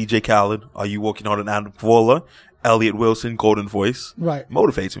 harder than DJ Khaled? Are you working harder than Adam Carolla, Elliot Wilson, Golden Voice? Right.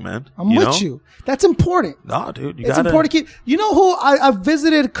 Motivates me, man. I'm with you. That's important. Nah, dude. It's important to keep. You know who I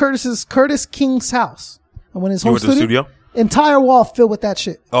visited Curtis King's house, and when his home went to the studio? entire wall filled with that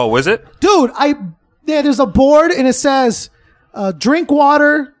shit. Oh, is it? Dude, there's a board and it says, drink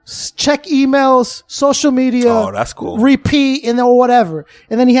water, check emails, social media. Oh, that's cool. Repeat and or whatever.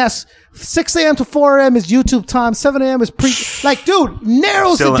 And then he has 6 a.m. to 4 a.m. is YouTube time. 7 a.m. is like, dude,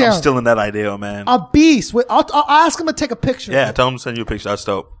 narrows it down. I'm still in that idea, man. A beast. I'll ask him to take a picture. Yeah, tell him to send you a picture. That's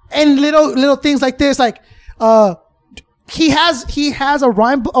dope. And little things like this, like, he has a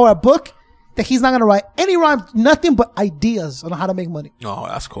rhyme or a book that he's not going to write any rhyme, nothing but ideas on how to make money. Oh,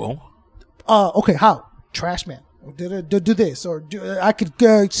 that's cool. Okay, how? Trash man. Do this, or I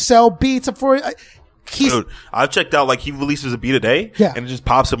could sell beats for it. Dude, I've checked out, like, he releases a beat a day, Yeah. and it just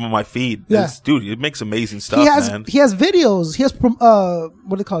pops up on my feed. Yeah. Dude, it makes amazing stuff, man. He has videos. He has what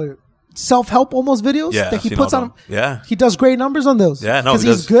do they call it? Self-help almost videos Yeah, that he I've seen puts all on. them. Yeah. He does great numbers on those. Yeah, no, because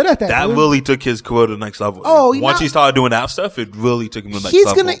he's good at that. That dude. really took his career to the next level. Oh, Once he started doing that stuff, it really took him to the next He's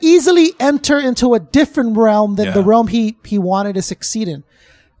level. going to easily enter into a different realm than the realm he wanted to succeed in.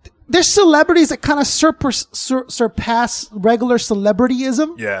 There's celebrities that kind of surpass regular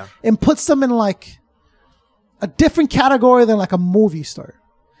celebrityism. Yeah. And puts them in like a different category than like a movie star.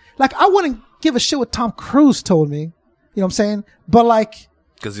 Like, I wouldn't give a shit what Tom Cruise told me. You know what I'm saying? But like,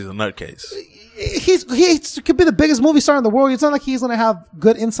 because he's a nutcase. he could be the biggest movie star in the world. It's not like he's going to have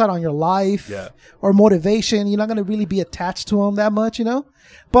good insight on your life or motivation. You're not going to really be attached to him that much, you know?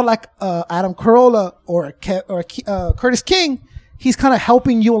 But like, Adam Carolla or Curtis King, he's kind of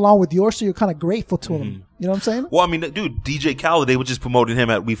helping you along with yours. So you're kind of grateful to him. You know what I'm saying? Well, I mean, dude, DJ Khaled, they were just promoting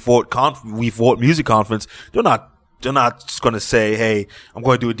him at We Fought Music Conference. They're not just going to say, hey, I'm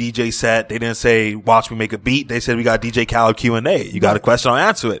going to do a DJ set. They didn't say, watch me make a beat. They said, we got DJ Khaled Q&A. You got a question, I'll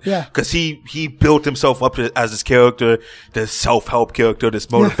answer it. Yeah. Cause he built himself up as this character, this self-help character, this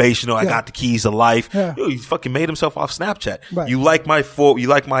motivational, I got the keys to life. Yeah. Dude, he fucking made himself off Snapchat. Right. You like my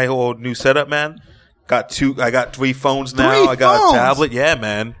whole new setup, man? I got 3 phones now. 3 I got phones? a tablet. Yeah,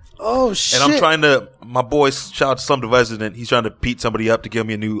 man. Oh shit. And I'm trying to, my boy, shout out to Slum the Resident, he's trying to beat somebody up to give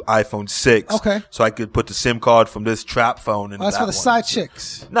me a new iPhone 6. Okay. So I could put the SIM card from this trap phone in that's that for the one. side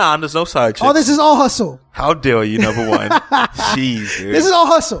chicks. Nah, there's no side chicks. Oh, this is all hustle. How dare you, number one. Jeez, dude. This is all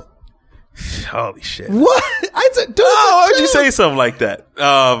hustle. Holy shit. What? I said, dude. Oh, why'd you say something like that?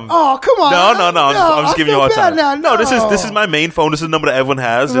 Oh, come on. No. I'm just giving you a hard time. Now. No, this is my main phone. This is the number that everyone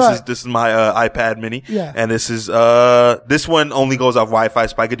has. This is my iPad mini. Yeah. And this is this one only goes off Wi-Fi,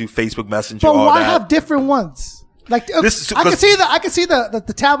 so I could do Facebook Messenger. But all why that. have different ones? Like, I can see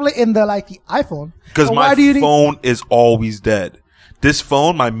the tablet in the iPhone. Because my phone is always dead. This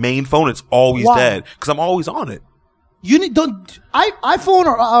phone, my main phone, it's always dead. Because I'm always on it. You iPhone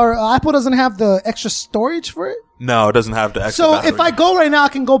or Apple doesn't have the extra storage for it? No, it doesn't have the extra So battery. if I go right now, I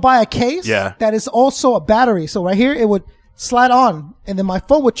can go buy a case that is also a battery. So right here, it would slide on and then my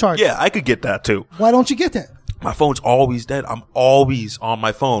phone would charge. Yeah, I could get that too. Why don't you get that? My phone's always dead. I'm always on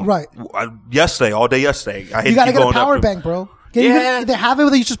my phone. Right. All day yesterday. You gotta get a power bank, bro. They have it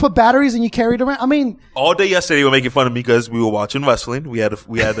where you just put batteries and you carry it around. I mean, all day yesterday they were making fun of me because we were watching wrestling. I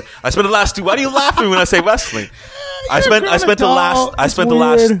spent the last 2. Why do you laugh at me when I say wrestling? I spent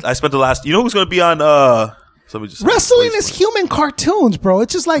the last. You know who's going to be on? Wrestling is human cartoons, bro.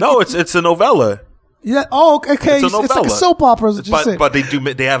 It's just like it's a novella. Yeah. Oh, okay. It's like a soap opera. But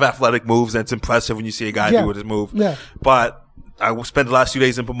they have athletic moves and it's impressive when you see a guy do his move. Yeah. But I spent the last 2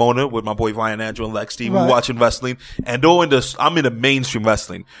 days in Pomona with my boy Ryan, Andrew, and Lex Steve. We were watching wrestling, and I'm in the mainstream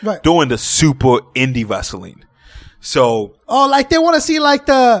wrestling, doing the super indie wrestling. So, like they want to see like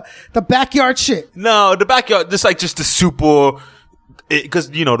the backyard shit. No, the backyard, just the super, because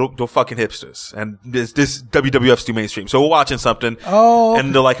they're fucking hipsters, and this WWF's too mainstream. So we're watching something,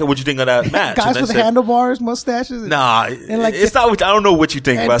 and they're like, "Hey, what'd you think of that match?" Guys with handlebars, mustaches. Nah, and like it's not. I don't know what you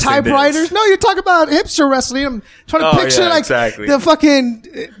think. And wrestling typewriters. is. No, you're talking about hipster wrestling. I'm trying to picture exactly. the fucking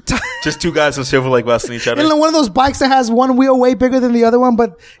just 2 guys from Silver Lake wrestling each other. And one of those bikes that has one wheel way bigger than the other one,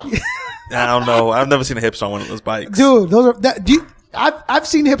 but I don't know. I've never seen a hipster on one of those bikes. Dude, those are I've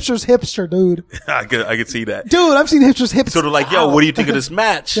seen hipster, dude. I could see that. Dude, I've seen hipster. So they're like, yo, what do you think of this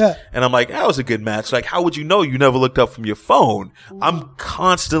match? Yeah. And I'm like, that was a good match. Like, how would you know? You never looked up from your phone. I'm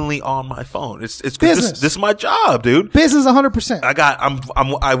constantly on my phone. It's business. This is my job, dude. Business 100%.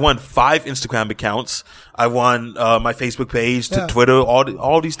 I won 5 Instagram accounts. I won my Facebook page to Twitter,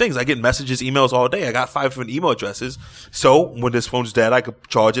 all these things. I get messages, emails all day. I got 5 different email addresses. So when this phone's dead, I could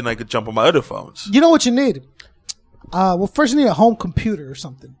charge it and I could jump on my other phones. You know what you need? Well, first you need a home computer or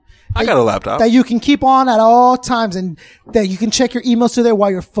something. I got a laptop that you can keep on at all times, and that you can check your emails to there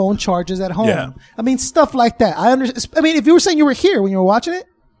while your phone charges at home. Yeah. I mean, stuff like that. I understand. I mean, if you were saying you were here when you were watching it.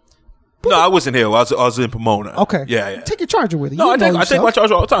 No, I wasn't here. I was in Pomona. Okay. Yeah. Take your charger with you. No, I take my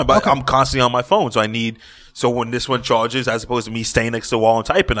charger all the time, but Okay. I'm constantly on my phone. So when this one charges, as opposed to me staying next to the wall and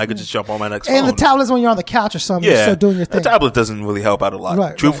typing, I could just jump on my next phone. And the tablet's when you're on the couch or something. You're still doing your thing. The tablet doesn't really help out a lot.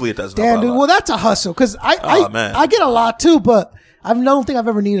 Right, Truthfully, right. it doesn't Damn, help out dude. a lot. Well, that's a hustle because I get a lot too, but I don't think I've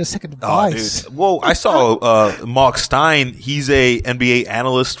ever needed a second device. Dude. Well, I saw Mark Stein. He's a NBA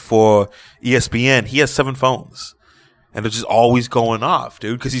analyst for ESPN. He has 7 phones. And they're just always going off,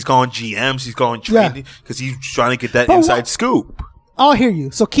 dude, because he's going GMs, he's going training, because he's trying to get that inside scoop. I'll hear you.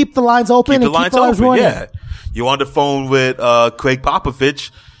 So keep the lines open. Keep the lines open, running. yeah. You're on the phone with Craig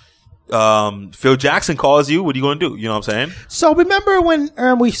Popovich. Phil Jackson calls you. What are you going to do? You know what I'm saying? So remember when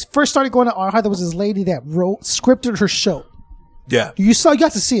we first started going to our high, there was this lady that scripted her show. Yeah. You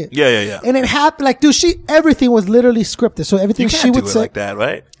got to see it. Yeah. And it happened, like, dude, everything was literally scripted. So everything you can't she would do it say. like that,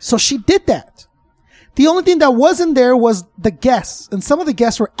 right? So she did that. The only thing that wasn't there was the guests. And some of the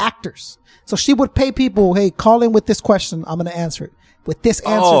guests were actors. So she would pay people, hey, call in with this question. I'm going to answer it. With this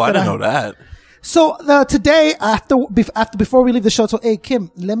answer. Oh, I didn't know that. So today, before we leave the show, so hey,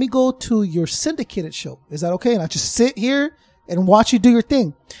 Kim, let me go to your syndicated show. Is that okay? And I just sit here and watch you do your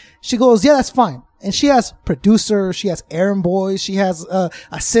thing. She goes, yeah, that's fine. And she has producers, she has errand boys, she has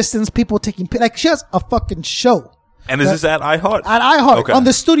assistants, people taking, like, she has a fucking show. And is this at iHeart? At iHeart, Okay. on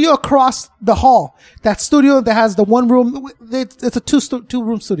the studio across the hall. That studio that has the one room, it's a two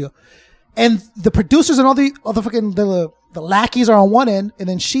room studio. And the producers and all the fucking, the lackeys are on one end, and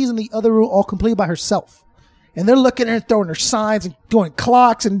then she's in the other room all complete by herself. And they're looking at her, throwing her signs and doing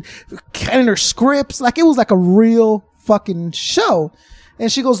clocks and cutting her scripts. Like, it was like a real fucking show.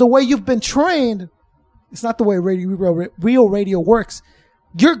 And she goes, the way you've been trained, it's not the way real radio works.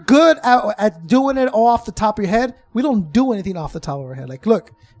 You're good at doing it all off the top of your head. We don't do anything off the top of our head. Like,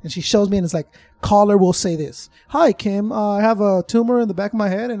 look. And she shows me, and it's like, caller will say this. Hi, Kim. I have a tumor in the back of my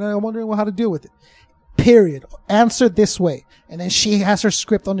head, and I'm wondering how to deal with it. Period. Answer this way. And then she has her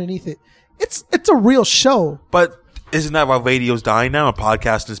script underneath it. It's a real show. But isn't that why radio's dying now and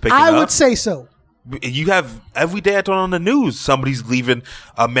podcasting is picking up? I would say so. You have every day I turn on the news, somebody's leaving.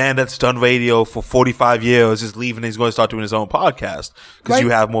 A man that's done radio for 45 years is leaving. And he's going to start doing his own podcast because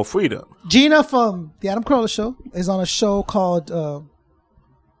you have more freedom. Gina from the Adam Carolla Show is on a show called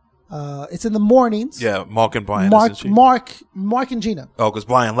it's in the mornings. Yeah, Mark and Brian. Mark and Gina. Oh, because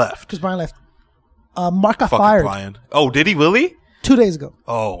Brian left. Mark got Fucking fired. Brian. Oh, did he really? 2 days ago.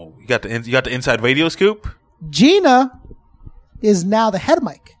 Oh, you got the inside radio scoop. Gina is now the head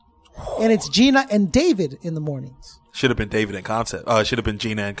mic. And it's Gina and David in the mornings. Should have been David in concept. Should have been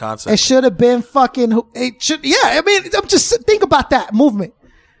Gina in concept. It should have been fucking. I mean, I'm just think about that movement.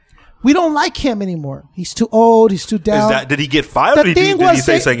 We don't like him anymore. He's too old. He's too down. Did he get fired? Or did he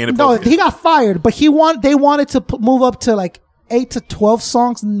say something inappropriate? No, he got fired. But they wanted to move up to like 8 to 12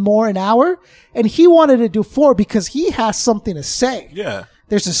 songs more an hour, and he wanted to do 4 because he has something to say. Yeah,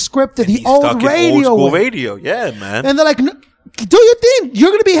 there's a script that the old radio. Yeah, man. And they're like, do your thing. You're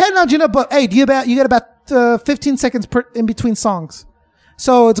going to be heading out, Gina, but hey, you get about 15 seconds in between songs.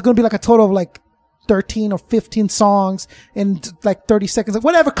 So it's going to be like a total of like 13 or 15 songs in like 30 seconds,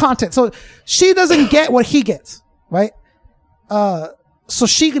 whatever content. So she doesn't get what he gets, right? So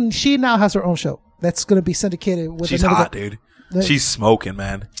she now has her own show that's going to be syndicated with. She's hot, dude. She's smoking,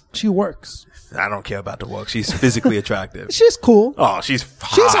 man. She works. I don't care about the work. She's physically attractive. She's cool. Oh, she's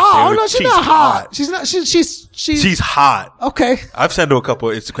hot. She's hot. Dude. Oh, no, she's not hot. She's not. She's hot. Okay. I've sent her a couple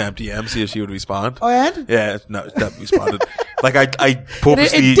of Instagram DMs, see if she would respond. Oh, and? Yeah, no, that responded. Like I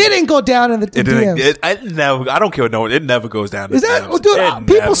purposely. It didn't go down in the DMs. I don't care. No, it never goes down. Is that, dude?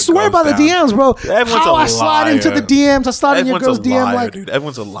 People swear by the DMs, bro. Everyone's How I slide into the DMs. I slide in your girl's DM, like, dude.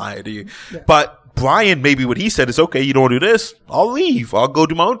 Everyone's a liar, dude. Yeah. But Brian, maybe what he said is, okay, you don't do this, I'll leave. I'll go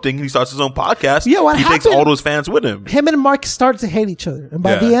do my own thing. He starts his own podcast. Yeah, what happened? He takes all those fans with him. Him and Mark started to hate each other. And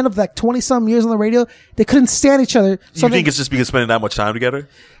by the end of like 20-some years on the radio, they couldn't stand each other. So you think it's just because spending that much time together?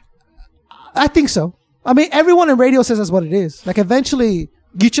 I think so. I mean, everyone in radio says that's what it is. Like, eventually,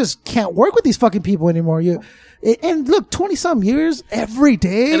 you just can't work with these fucking people anymore. And look, 20-some years every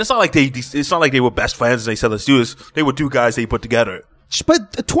day. And it's not like they were best friends and they said, let's do this. They were two guys they put together.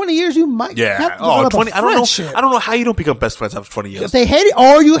 But 20 years, you might have to 20. I don't know how you don't become best friends after 20 years. If they hate it,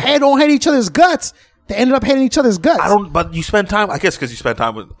 or you don't hate each other's guts. They ended up hating each other's guts. But you spend time, I guess, because you spend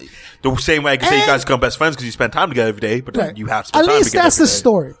time with the same way I can say you guys become best friends because you spend time together every day, but then you have to spend time together. At least that's the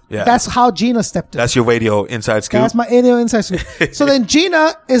story. Yeah. That's how Gina stepped in. That's your radio inside scoop. That's my radio inside scoop. So then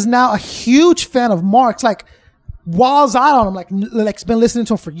Gina is now a huge fan of Mark's, like, walls out on him, like been listening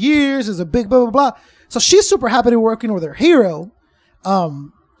to him for years, is a big blah, blah, blah. So she's super happy to be working with her hero.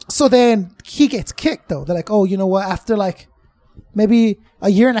 So then he gets kicked, though. They're like, oh, you know what? After, like, maybe a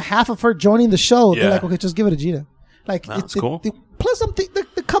year and a half of her joining the show, they're like, okay, just give it to Gina. Like, that's cool. Plus,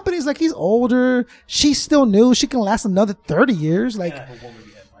 the company's like, he's older. She's still new. She can last another 30 years. Like,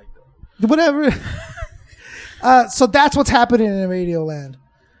 whatever. So that's what's happening in Radio Land.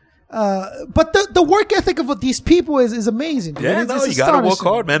 But the work ethic of these people is amazing. Dude. Yeah, you gotta work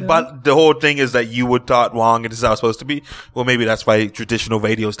hard, man. You know? But the whole thing is that you were taught wrong and this is how it's supposed to be. Well, maybe that's why traditional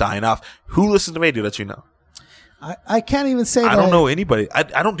radio is dying off. Who listens to radio that you know? I can't even say that. I don't know anybody.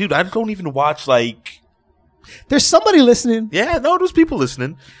 I don't even watch, like... There's somebody listening. Yeah, no, there's people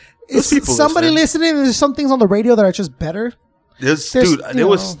listening. Somebody listening, and there's some things on the radio that are just better. There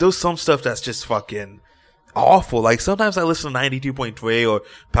was some stuff that's just fucking awful. Like, sometimes I listen to 92.3 or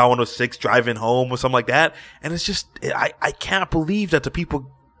Power 106 driving home or something like that, and it's just... I can't believe that the people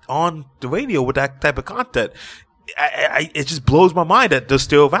on the radio with that type of content... it just blows my mind that they're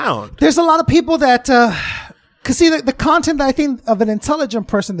still around. There's a lot of people that... Cause see, the content that I think of an intelligent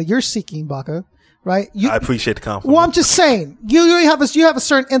person that you're seeking, Baka, right? I appreciate the compliment. Well, I'm just saying, you have a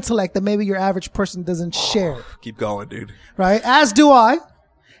certain intellect that maybe your average person doesn't share. Keep going, dude. Right? As do I.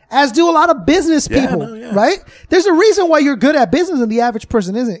 As do a lot of business people, right? There's a reason why you're good at business and the average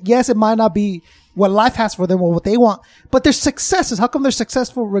person isn't. Yes, it might not be what life has for them or what they want, but their successes, how come they're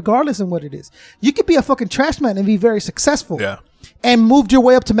successful regardless of what it is? You could be a fucking trash man and be very successful. Yeah. And moved your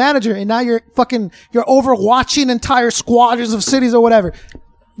way up to manager, and now you're overwatching entire squadrons of cities or whatever.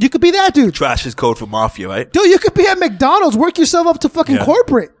 You could be that dude. Trash is code for mafia, right? Dude, you could be at McDonald's, work yourself up to fucking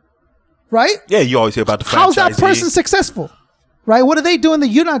corporate, right? Yeah, you always hear about the franchisee. How's that person successful, right? What are they doing that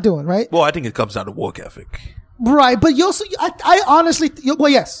you're not doing, right? Well, I think it comes down to work ethic. Right, but you also, I honestly,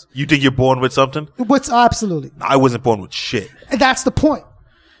 well, yes. You think you're born with something? Absolutely. I wasn't born with shit. That's the point.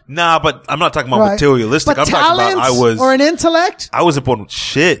 Nah, but I'm not talking about materialistic. I'm talking about or an intellect. I wasn't born with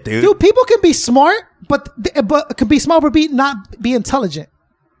shit, dude. Dude, people can be smart, but can be smart but not be intelligent.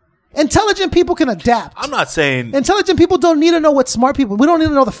 Intelligent people can adapt. I'm not saying intelligent people don't need to know what smart people. We don't need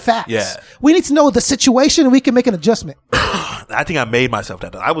to know the facts. Yeah, we need to know the situation and we can make an adjustment. I think I made myself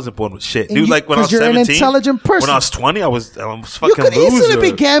that. I wasn't born with shit, dude. Like when I was 17, an intelligent person. When I was 20, I was fucking. You could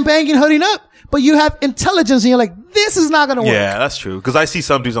easily be gangbanging, hooding up. But you have intelligence and you're like, this is not going to work. Yeah, that's true. Because I see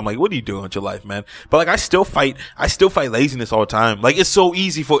some dudes, I'm like, what are you doing with your life, man? But like, I still fight laziness all the time. Like, it's so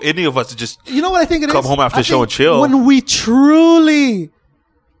easy for any of us to just, you know what I think it is? Come home after the show and chill. When we truly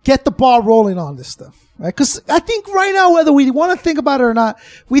get the ball rolling on this stuff, right? Because I think right now, whether we want to think about it or not,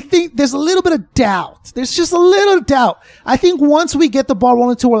 we think there's a little bit of doubt. There's just a little doubt. I think once we get the ball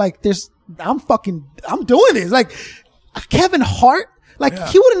rolling to where like, I'm doing this. Like, Kevin Hart. Like,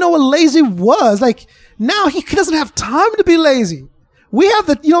 he wouldn't know what lazy was. Like, now he doesn't have time to be lazy. We have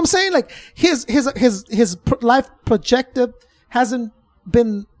you know what I'm saying? Like, his life projective hasn't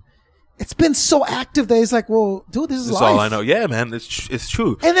been, it's been so active that he's like, well, dude, this is life. That's all I know. Yeah, man. It's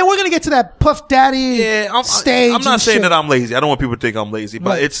true. And then we're going to get to that Puff Daddy stage. I'm not saying that I'm lazy. I don't want people to think I'm lazy,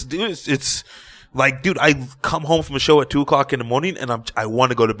 but it's like, dude, I come home from a show at 2:00 in the morning and I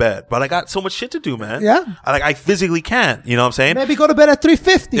want to go to bed, but I got so much shit to do, man. Yeah. I physically can't, you know what I'm saying? Maybe go to bed at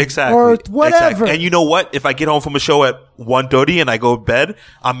 3:50. Exactly. Or whatever. Exactly. And you know what? If I get home from a show at 1:30 and I go to bed,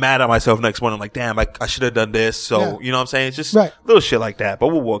 I'm mad at myself next morning. I'm like, damn, I should have done this. So, you know what I'm saying? It's just little shit like that, but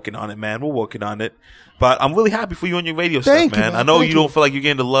we're working on it, man. We're working on it. But I'm really happy for you and your radio stuff, man. I know you don't feel like you're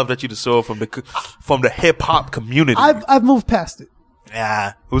getting the love that you deserve from the hip hop community. I've moved past it. Yeah.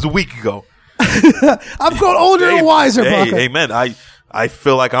 It was a week ago. I've grown older and wiser, Baka. Hey, man, I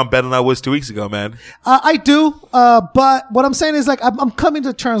feel like I'm better than I was 2 weeks ago, man. I do, but what I'm saying is like I'm coming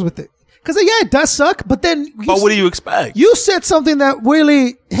to terms with it. Because it does suck, but then... But what do you expect? You said something that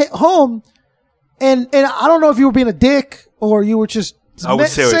really hit home, and I don't know if you were being a dick or you were just... I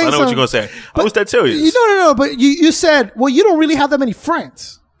was serious. I know what you're going to say. I was that serious. No, but you said, well, you don't really have that many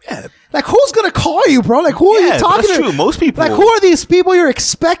friends. Yeah. Like, who's going to call you, bro? Like, who are you talking to? That's true. Most people. Like, who are these people you're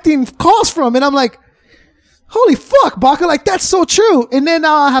expecting calls from? And I'm like, holy fuck, Baka. Like, that's so true. And then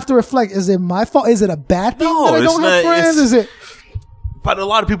now I have to reflect. Is it my fault? Is it a bad thing that I don't have friends? Is it... But a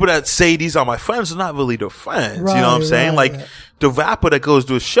lot of people that say these are my friends are not really their friends. You know what I'm saying? Like the rapper that goes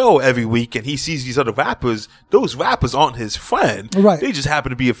to a show every week and he sees these other rappers, those rappers aren't his friend. Right. They just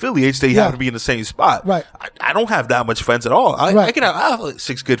happen to be affiliates. They happen to be in the same spot. Right. I don't have that much friends at all. I have like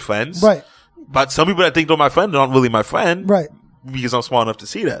 6 good friends. Right. But some people that think they're my friend aren't really my friend. Right. Because I'm smart enough to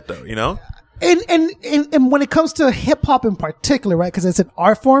see that though, you know? And when it comes to hip hop in particular, right? Because it's an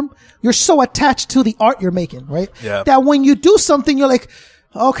art form, you're so attached to the art you're making, right? Yeah. That when you do something, you're like,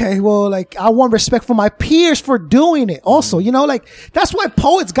 okay, well, like I want respect from my peers for doing it. Also, you know, like that's why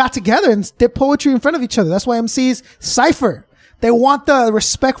poets got together and did poetry in front of each other. That's why MCs cipher. They want the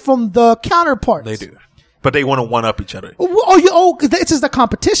respect from the counterparts. They do, but they want to one up each other. This is the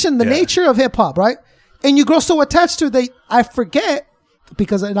competition, the nature of hip hop, right? And you grow so attached to it, I forget,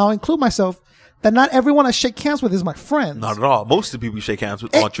 because and I'll include myself, that not everyone I shake hands with is my friend. Not at all. Most of the people you shake hands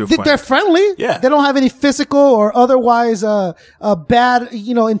with aren't your friends. They're friendly. Yeah. They don't have any physical or otherwise bad,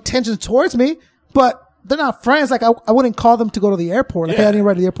 intentions towards me, but they're not friends. Like I wouldn't call them to go to the airport. Like, hey, I didn't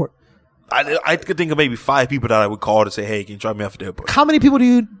ride to the airport. I could think of maybe 5 people that I would call to say, hey, can you drop me off at the airport? How many people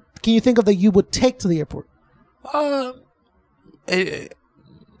can you think of that you would take to the airport? I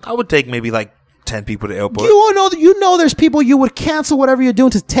would take maybe like 10 people to the airport. You know there's people you would cancel whatever you're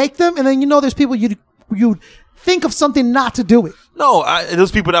doing to take them, and then there's people you'd think of something not to do it. No,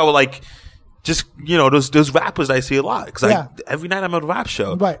 those people that were like, just, those rappers I see a lot. Because every night I'm at a rap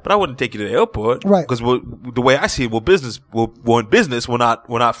show. Right. But I wouldn't take you to the airport. Right. Because the way I see it, we're in business, we're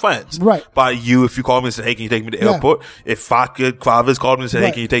not friends. Right. But if you call me and say, hey, can you take me to the airport? If Kravitz called me and said,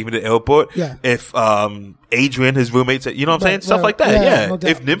 hey, can you take me to the airport? Yeah. If Adrian, his roommate, said, you know what I'm saying? Stuff like that. Yeah. No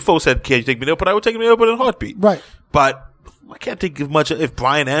doubt. If Nympho said, can you take me to the airport? I would take him to the airport in a heartbeat. Right. But I can't think of much. If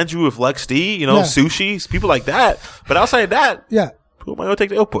Brian Andrew, if Lex D, Sushi, people like that. But outside of that. Yeah. Who am I going to take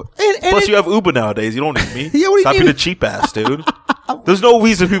the airport? Plus, you have Uber nowadays. You don't need me. What do you Stop mean? being a cheap ass, dude. There's no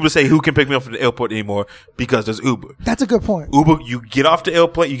reason for people to say who can pick me up from the airport anymore because there's Uber. That's a good point. Uber, you get off the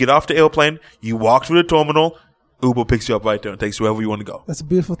airplane, you walk through the terminal, Uber picks you up right there and takes you wherever you want to go. That's a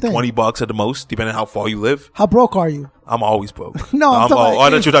beautiful thing. $20 at the most, depending on how far you live. How broke are you? I'm always broke. No, I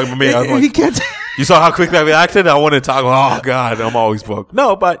thought you were talking about me. I was like, you can't. You saw how quickly I reacted? I wanted to talk. Oh God, I'm always broke.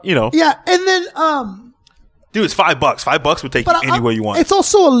 No, but Yeah, and then dude, it's $5. $5 would take you anywhere you want. It's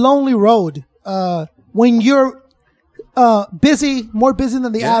also a lonely road when you're busy, more busy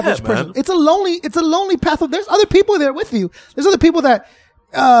than the average person. Man. It's a lonely path. There's other people there with you. There's other people that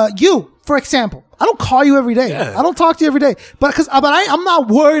you, for example, I don't call you every day. Yeah. I don't talk to you every day, but I'm not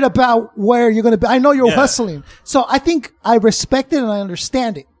worried about where you're going to be. I know you're hustling, so I think I respect it and I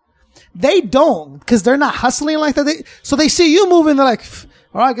understand it. They don't, because they're not hustling like that. So they see you moving, they're like,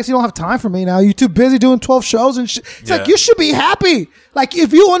 all right, I guess you don't have time for me now. You're too busy doing 12 shows and shit. It's like, you should be happy. Like,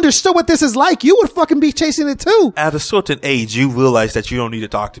 if you understood what this is like, you would fucking be chasing it too. At a certain age, you realize that you don't need to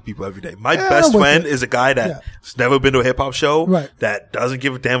talk to people every day. My best friend is a guy that's never been to a hip hop show, that doesn't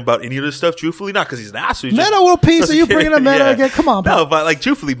give a damn about any of this stuff. Truthfully, not because he's an asshole. Meta world peace. Are you bringing a meta again? Come on, bro. No, but like,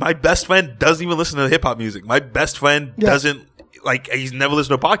 truthfully, my best friend doesn't even listen to hip hop music. My best friend doesn't. Like, he's never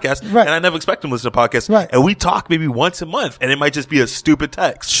listened to a podcast, and I never expect him to listen to a podcast. And we talk maybe once a month, and it might just be a stupid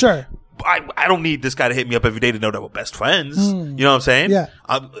text. Sure. I don't need this guy to hit me up every day to know that we're best friends. You know what I'm saying? Yeah.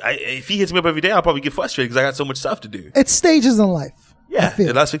 If he hits me up every day, I'll probably get frustrated because I got so much stuff to do. It's stages in life. Yeah,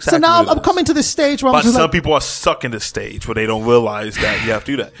 that's exactly. So now what I'm coming to this stage where but some people are stuck in this stage where they don't realize that you have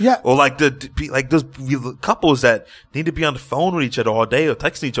to do that. Yeah. Or like those couples that need to be on the phone with each other all day or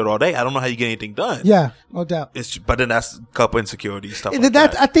texting each other all day. I don't know how you get anything done. Yeah, no doubt. But then that's couple insecurity stuff. Like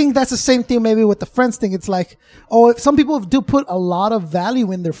that. I think that's the same thing maybe with the friends thing. It's like, if some people do put a lot of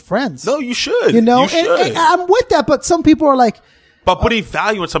value in their friends. No, you should. And I'm with that, but some people are like, but putting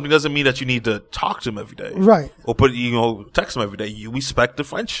value in something doesn't mean that you need to talk to them every day. Right. Or text them every day. You respect the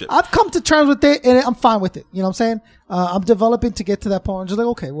friendship. I've come to terms with it and I'm fine with it. You know what I'm saying? I'm developing to get to that point. I'm just like,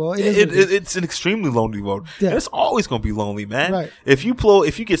 okay, well, it's an extremely lonely road. Yeah. And it's always going to be lonely, man. Right. If you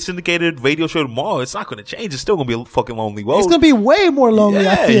get syndicated radio show tomorrow, it's not going to change. It's still going to be a fucking lonely road. It's going to be way more lonely,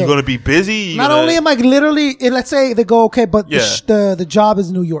 I feel. You're going to be busy. Not only am I literally, let's say they go, okay, but the job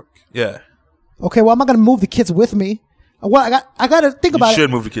is New York. Yeah. Okay, well, I'm not going to move the kids with me. Well, I got to think about it. You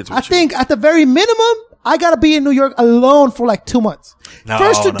should move the kids with you. I think at the very minimum, I got to be in New York alone for like 2 months. No.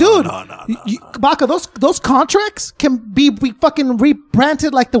 Baka, those contracts can be fucking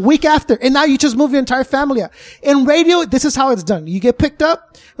rebranded like the week after. And now you just move your entire family out. In radio, this is how it's done. You get picked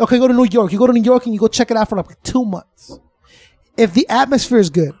up. Okay, go to New York. You go to New York and you go check it out for like 2 months. If the atmosphere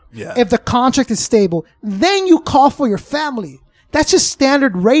is good, if the contract is stable, then you call for your family. That's just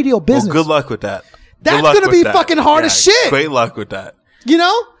standard radio business. Well, good luck with that. That's going to be fucking hard as shit. Great luck with that. You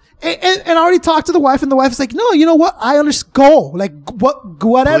know? And I already talked to the wife, and the wife is like, no, you know what? I understand. Go. Like,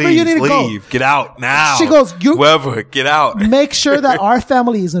 whatever Please, you need to leave. go. Get out now. She goes, whoever, get out. Make sure that our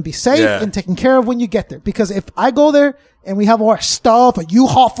family is going to be safe and taken care of when you get there. Because if I go there and we have all our stuff, a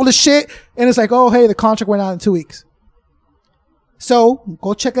U-Haul full of shit, and it's like, oh, hey, the contract went out in 2 weeks. So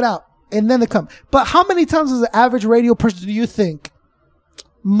go check it out. And then they come. But how many times does the average radio person do you think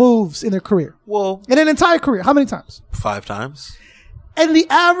moves in their career? Well, in an entire career, how many times? 5 times. And the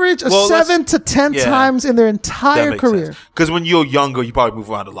average of 7 to 10 times in their entire career. Because when you're younger, you probably move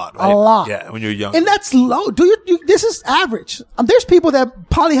around a lot, right? A lot. Yeah, when you're young. And that's low. This is average. There's people that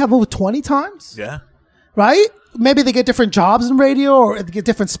probably have over 20 times. Yeah. Right? Maybe they get different jobs in radio, or they get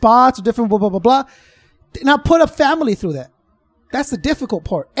different spots, or different blah, blah, blah, blah. Now put a family through that. That's the difficult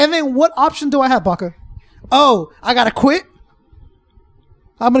part. And then what option do I have, Baka? Oh, I got to quit?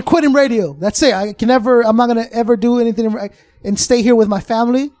 I'm going to quit in radio. That's it. I'm not going to ever do anything and stay here with my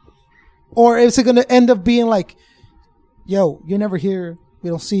family. Or is it going to end up being like, yo, you're never here. We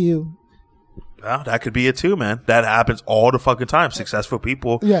don't see you. Well, that could be it too, man. That happens all the fucking time. Successful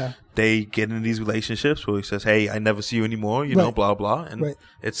people, they get in these relationships where he says, hey, I never see you anymore, you know, blah, blah. And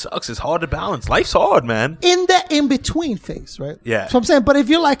it sucks. It's hard to balance. Life's hard, man. In that in-between phase, right? Yeah. So I'm saying, but if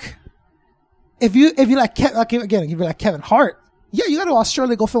you're like, if you're like Kevin Hart, yeah, you got to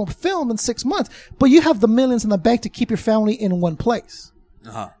Australia, go film in 6 months, but you have the millions in the bank to keep your family in one place.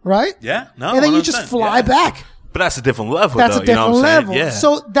 Right? Yeah. No. And then you just fly back. But that's a different level. That's a different level. Yeah.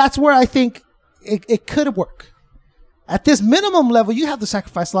 So that's where I think it could work. At this minimum level, you have to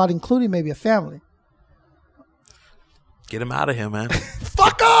sacrifice a lot, including maybe a family. Get him out of here, man.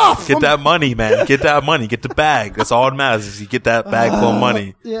 Fuck off! Get that money, man. Get that money. Get the bag. That's all that matters is you get that bag full of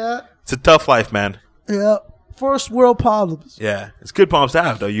money. Yeah. It's a tough life, man. Yeah. First world problems. Yeah. It's good problems to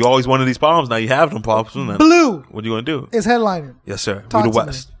have, though. You always wanted these problems. Now you have them problems. Blue. What are you going to do? Is headlining. Yes, sir. We the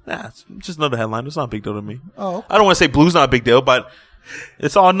West. Nah, it's just another headline. It's not a big deal to me. Oh. Okay. I don't want to say blue's not a big deal, but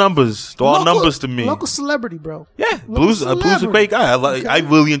it's all numbers. It's all numbers to me. Local celebrity, bro. Yeah. Blues a great guy. I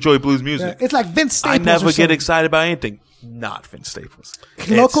really enjoy blues music. Yeah. It's like Vince Staples. I never get excited about anything. Not Vince Staples.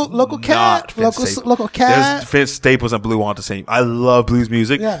 Local cat. Local cat. There's Vince Staples and Blue aren't the same. I love blues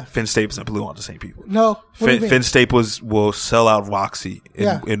music. Yeah. Vince Staples and Blue aren't the same people. No. Vince Staples will sell out Roxy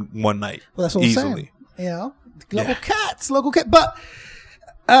in one night. Well, that's what easily. I'm saying. Yeah. Local cats. But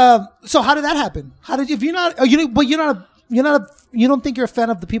so how did that happen? How did you? If you're not, you don't think you're a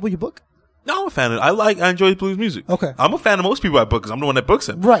fan of the people you book? No, I'm a fan of it. I enjoy blues music. Okay. I'm a fan of most people I book because I'm the one that books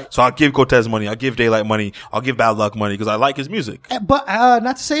him. Right. So I'll give Cortez money. I'll give Daylight money. I'll give Bad Luck money because I like his music. But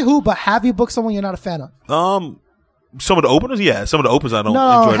not to say who, but have you booked someone you're not a fan of? Some of the openers, yeah. Some of the openers I don't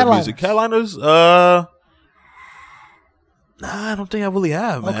enjoy the music. Headliners, nah, I don't think I really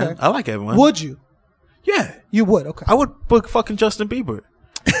have, man. Okay. I like everyone. Would you? Yeah. You would, okay. I would book fucking Justin Bieber.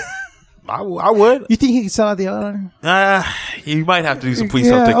 I would. You think he can sell out the airline? He might have to do some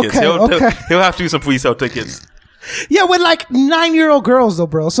pre-sale tickets. He'll have to do some pre-sale tickets. Yeah, with like 9-year-old girls though,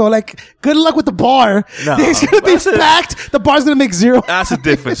 bro. So like, good luck with the bar. No, it's gonna be packed. The bar's gonna make zero. That's a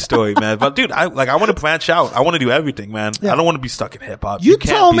different story, man. But dude, I want to branch out. I want to do everything, man. Yeah. I don't want to be stuck in hip hop. You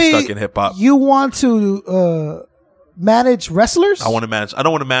can't be stuck in hip hop. You want to manage wrestlers? I don't want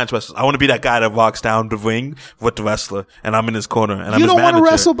to manage wrestlers. I want to be that guy that walks down the ring with the wrestler, and I'm in his corner, and I'm his manager. You don't want to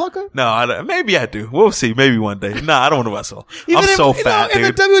wrestle, Bucker? No, maybe I do. We'll see. Maybe one day. Nah, I don't want to wrestle. I'm so fat, dude.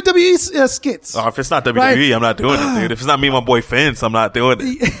 In the WWE skits. Oh, if it's not WWE, right? I'm not doing it, dude. If it's not me and my boy Vince, I'm not doing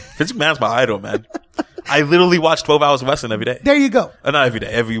it. Vince McMahon's my idol, man. I literally watch 12 hours of wrestling every day. There you go. Not every day,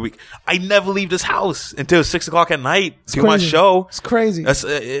 every week. I never leave this house until 6 o'clock at night to do my show. It's crazy.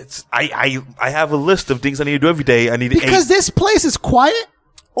 I have a list of things I need to do every day. Because this place is quiet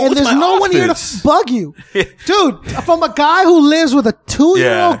and there's no one here to bug you. Dude, from a guy who lives with a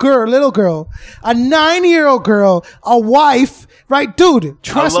 2-year-old little girl, a 9-year-old girl, a wife, right? Dude,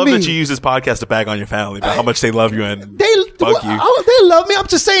 trust me. I love that you use this podcast to bag on your family about how much they love you and bug you. They love me. I'm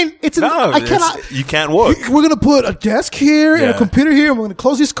just saying, you can't work. We're going to put a desk here and a computer here, and we're going to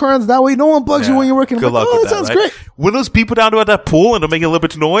close these curtains. That way no one bugs you when you're working. Good luck with that. Sounds great. When those people down there at that pool and they're making a little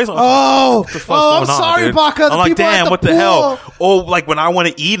bit of noise, I'm sorry, Baka. I'm like, damn, what the hell? Or like when I want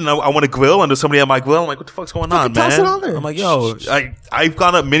to eat and I want to grill and there's somebody at my grill, I'm like, what the fuck's going on, man? Toss it on there. I'm like, yo, I've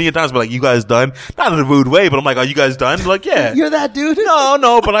gone up many times, but like, you guys done? Not in a rude way, but I'm like, are you guys done? They're like, yeah. You're that dude?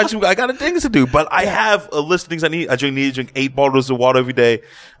 No, but I got things to do. But I have a list of things I need. I need to drink 8 bottles of water every day.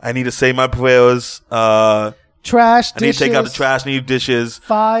 I need to say my prayers. Trash, dishes. I need to take out the trash. I need dishes.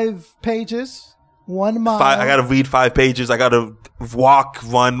 5 pages. 1 mile. I got to read 5 pages. I got to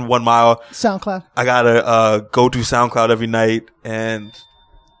run 1 mile. SoundCloud. I got to go to SoundCloud every night. And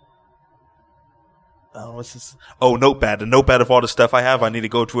what's this? Oh, Notepad. The Notepad of all the stuff I have. I need to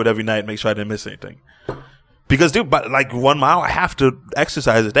go through it every night and make sure I didn't miss anything. Because, dude, but like 1 mile, I have to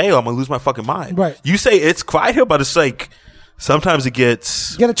exercise a day or I'm going to lose my fucking mind. Right. You say it's quiet here, but it's like sometimes it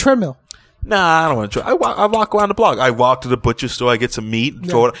gets. Get a treadmill. Nah, I don't want to try. I walk around the block. I walk to the butcher store. I get some meat.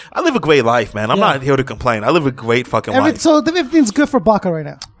 Throw it. I live a great life, man. I'm not here to complain. I live a great fucking life. So everything's good for Baca right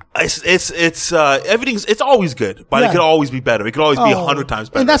now. Everything's always good, but it could always be better. It could always be 100 times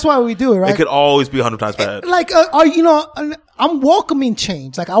better. And that's why we do it, right? It could always be 100 times better. Like, I'm welcoming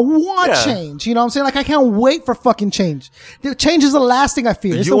change. Like, I want change. You know what I'm saying? Like, I can't wait for fucking change. Change is the last thing I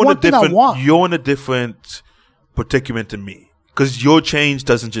fear. It's the one thing I want. You're in a different predicament than me. Because your change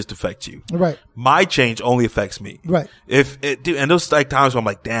doesn't just affect you. Right. My change only affects me. Right. And those like times where I'm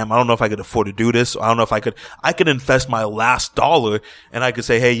like, damn, I don't know if I could afford to do this. Or I don't know if I could invest my last dollar and I could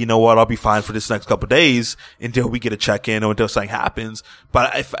say, hey, you know what? I'll be fine for this next couple of days until we get a check in or until something happens.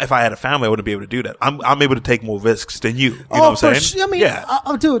 But if I had a family, I wouldn't be able to do that. I'm able to take more risks than you. You know what I'm saying? I mean,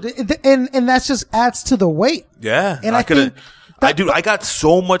 dude, and that just adds to the weight. Yeah. And I think I got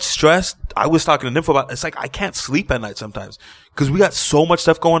so much stress. I was talking to Nympho about, it's like I can't sleep at night sometimes because we got so much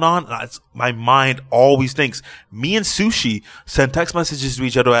stuff going on. And my mind always thinks. Me and Sushi send text messages to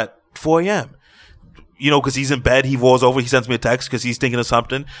each other at 4 a.m. You know, because he's in bed, he rolls over, he sends me a text because he's thinking of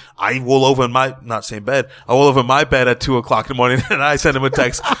something. I roll over in my, not same bed, I roll over in my bed at 2 o'clock in the morning and I send him a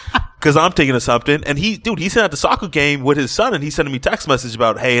text because I'm thinking of something. And he's sitting at the soccer game with his son and he's sending me text message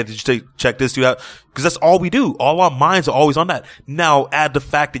about, hey, did you check this, do that? Because that's all we do. All our minds are always on that. Now add the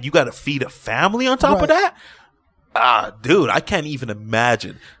fact that you got to feed a family on top of that. Dude, I can't even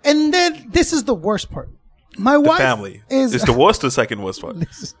imagine. And then this is the worst part. My wife family is the worst or second worst part.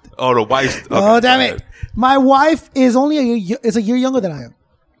 Oh, the wife. Okay, damn it! My wife is only a year younger than I am.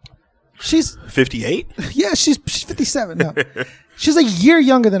 She's 58. Yeah, she's 57 now. She's a year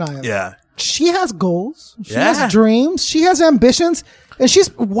younger than I am. Yeah. She has goals. She has dreams. She has ambitions, and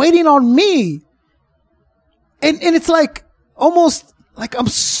she's waiting on me. And it's like almost like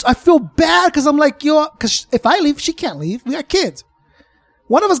I feel bad because I'm like, because if I leave, she can't leave. We got kids.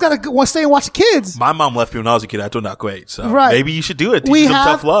 One of us got to stay and watch the kids. My mom left me when I was a kid. I turned out great. So maybe you should do it. Teach them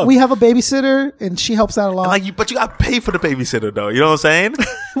tough love. We have a babysitter, and she helps out a lot. But you got to pay for the babysitter, though. You know what I'm saying?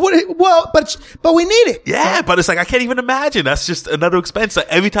 But we need it. Yeah, but it's like I can't even imagine. That's just another expense. Like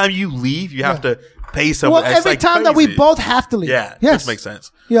every time you leave, you have to pay someone. Well, every time that we both have to leave. Yeah, yes. That makes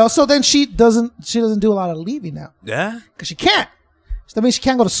sense. So then she doesn't do a lot of leaving now. Yeah, because she can't. So that means she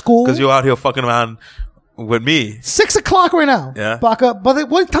can't go to school. Because you're out here fucking around with me. 6 o'clock right now. Yeah. Baca. But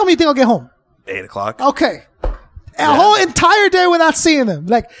what time do you think I'll get home? 8 o'clock. Okay. A whole entire day without seeing them.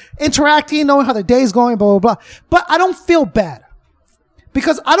 Like interacting, knowing how their day's going, blah, blah, blah. But I don't feel bad.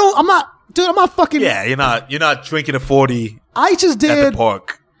 Because I'm not fucking. Yeah, you're not drinking a 40. I just did. At the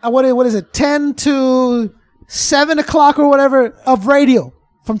park. What is it? 10 to 7 o'clock or whatever of radio.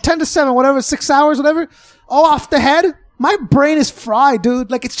 From 10 to 7, whatever, 6 hours, whatever. All off the head. My brain is fried,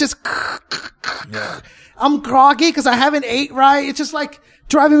 dude. Like, it's just, I'm groggy because I haven't ate right. It's just like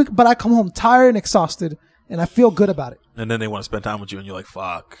driving me, but I come home tired and exhausted and I feel good about it. And then they want to spend time with you and you're like,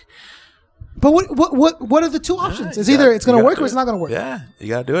 fuck. But what are the two options? It's either it's going to work or it's not going to work. Yeah, you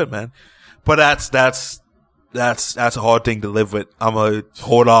got to do it, man. But that's a hard thing to live with. I'm going to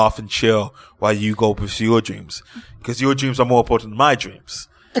hold off and chill while you go pursue your dreams because your dreams are more important than my dreams.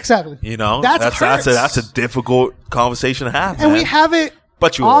 Exactly. You know, that's a difficult conversation to have, and man. we have it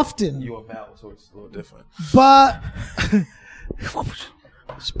often. You are male, so it's a little different. But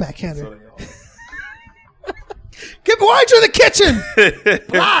it's backhanded. Why aren't you in the kitchen?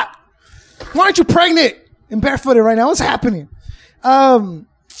 Why aren't you pregnant and barefooted right now? What's happening? But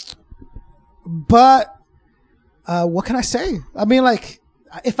what can I say? I mean, like,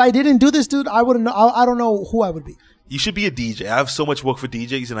 if I didn't do this, dude, I wouldn't know. I don't know who I would be. You should be a DJ. I have so much work for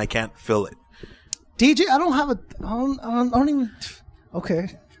DJs and I can't fill it. DJ? I don't even. Okay.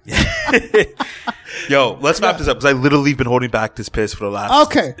 Yo, let's wrap this up because I literally been holding back this piss for the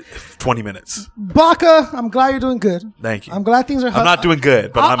last 20 minutes. Baca, I'm glad you're doing good. Thank you. I'm glad things are. I'm not doing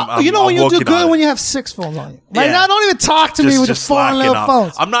good, but I'm when you do good when you have 6 phones on you. Right now, don't even talk to me with your 4 little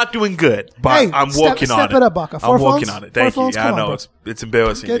phones. I'm not doing good, but I'm working on it. Step it up, Baca. 4 I'm phones? working on it. Thank you. Yeah, I know it's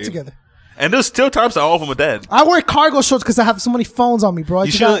embarrassing. Get it together. And there's still times that all of them are dead. I wear cargo shorts because I have so many phones on me, bro.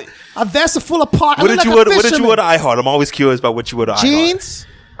 You got a vest full of pockets. What did you wear to iHeart? I'm always curious about what you wear to iHeart. Jeans,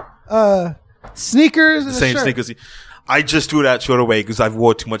 sneakers, and the same sneakers. I just threw that short away because I've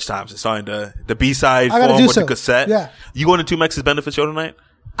wore too much times. It's starting to the B-side form with the cassette. Yeah. You going to 2Mex's benefit show tonight?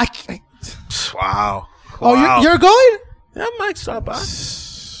 Wow. Oh, you're going? Yeah, I might stop by.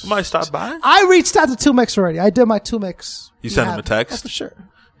 I reached out to 2Mex already. I did my 2Mex. You sent him a text? Oh, for sure.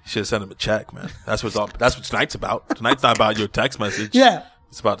 Should have sent him a check, man. That's what tonight's about. Tonight's not about your text message. Yeah.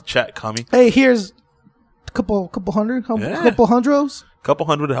 It's about the check, homie. Hey, here's a couple hundred, couple hundreds. Couple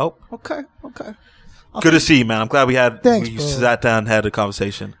hundred to help. Okay. Good to see you, man. I'm glad we Thanks, bro. sat down and had a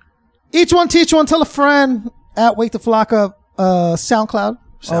conversation. Each one, teach one. Tell a friend at Wake the Flock Up, SoundCloud.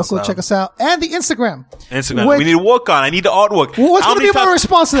 Also check us out. And the Instagram. We need to work on. I need the artwork. Well, what's going to be my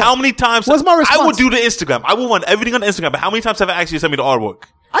response to that? How many times? What's my response? I will do the Instagram. I will want everything on Instagram. But how many times have I asked you to send me the artwork?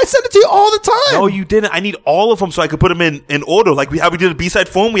 I send it to you all the time. No, you didn't. I need all of them so I could put them in order. Like how we did a B-side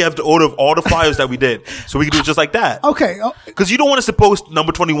form, we have the order of all the flyers that we did. So we can do it just like that. Okay. Because you don't want us to post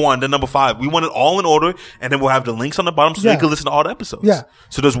number 21, then number 5. We want it all in order, and then we'll have the links on the bottom so they can listen to all the episodes. Yeah.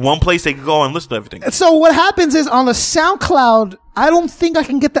 So there's one place they can go and listen to everything. So what happens is on the SoundCloud, I don't think I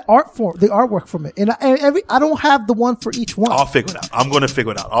can get the artwork from it. And I don't have the one for each one. I'll figure it out. I'm going to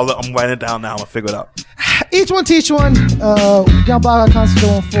figure it out. I'm writing it down now. I'm going to figure it out. Each one, teach one. JohnBlog.com is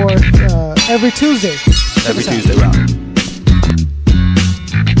going for every Tuesday. Every Tuesday, round.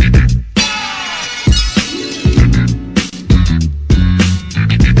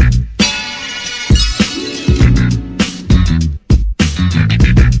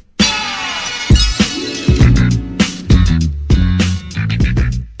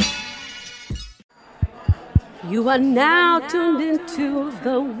 You are now tuned into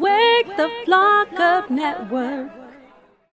the Wake the Flock Up Network.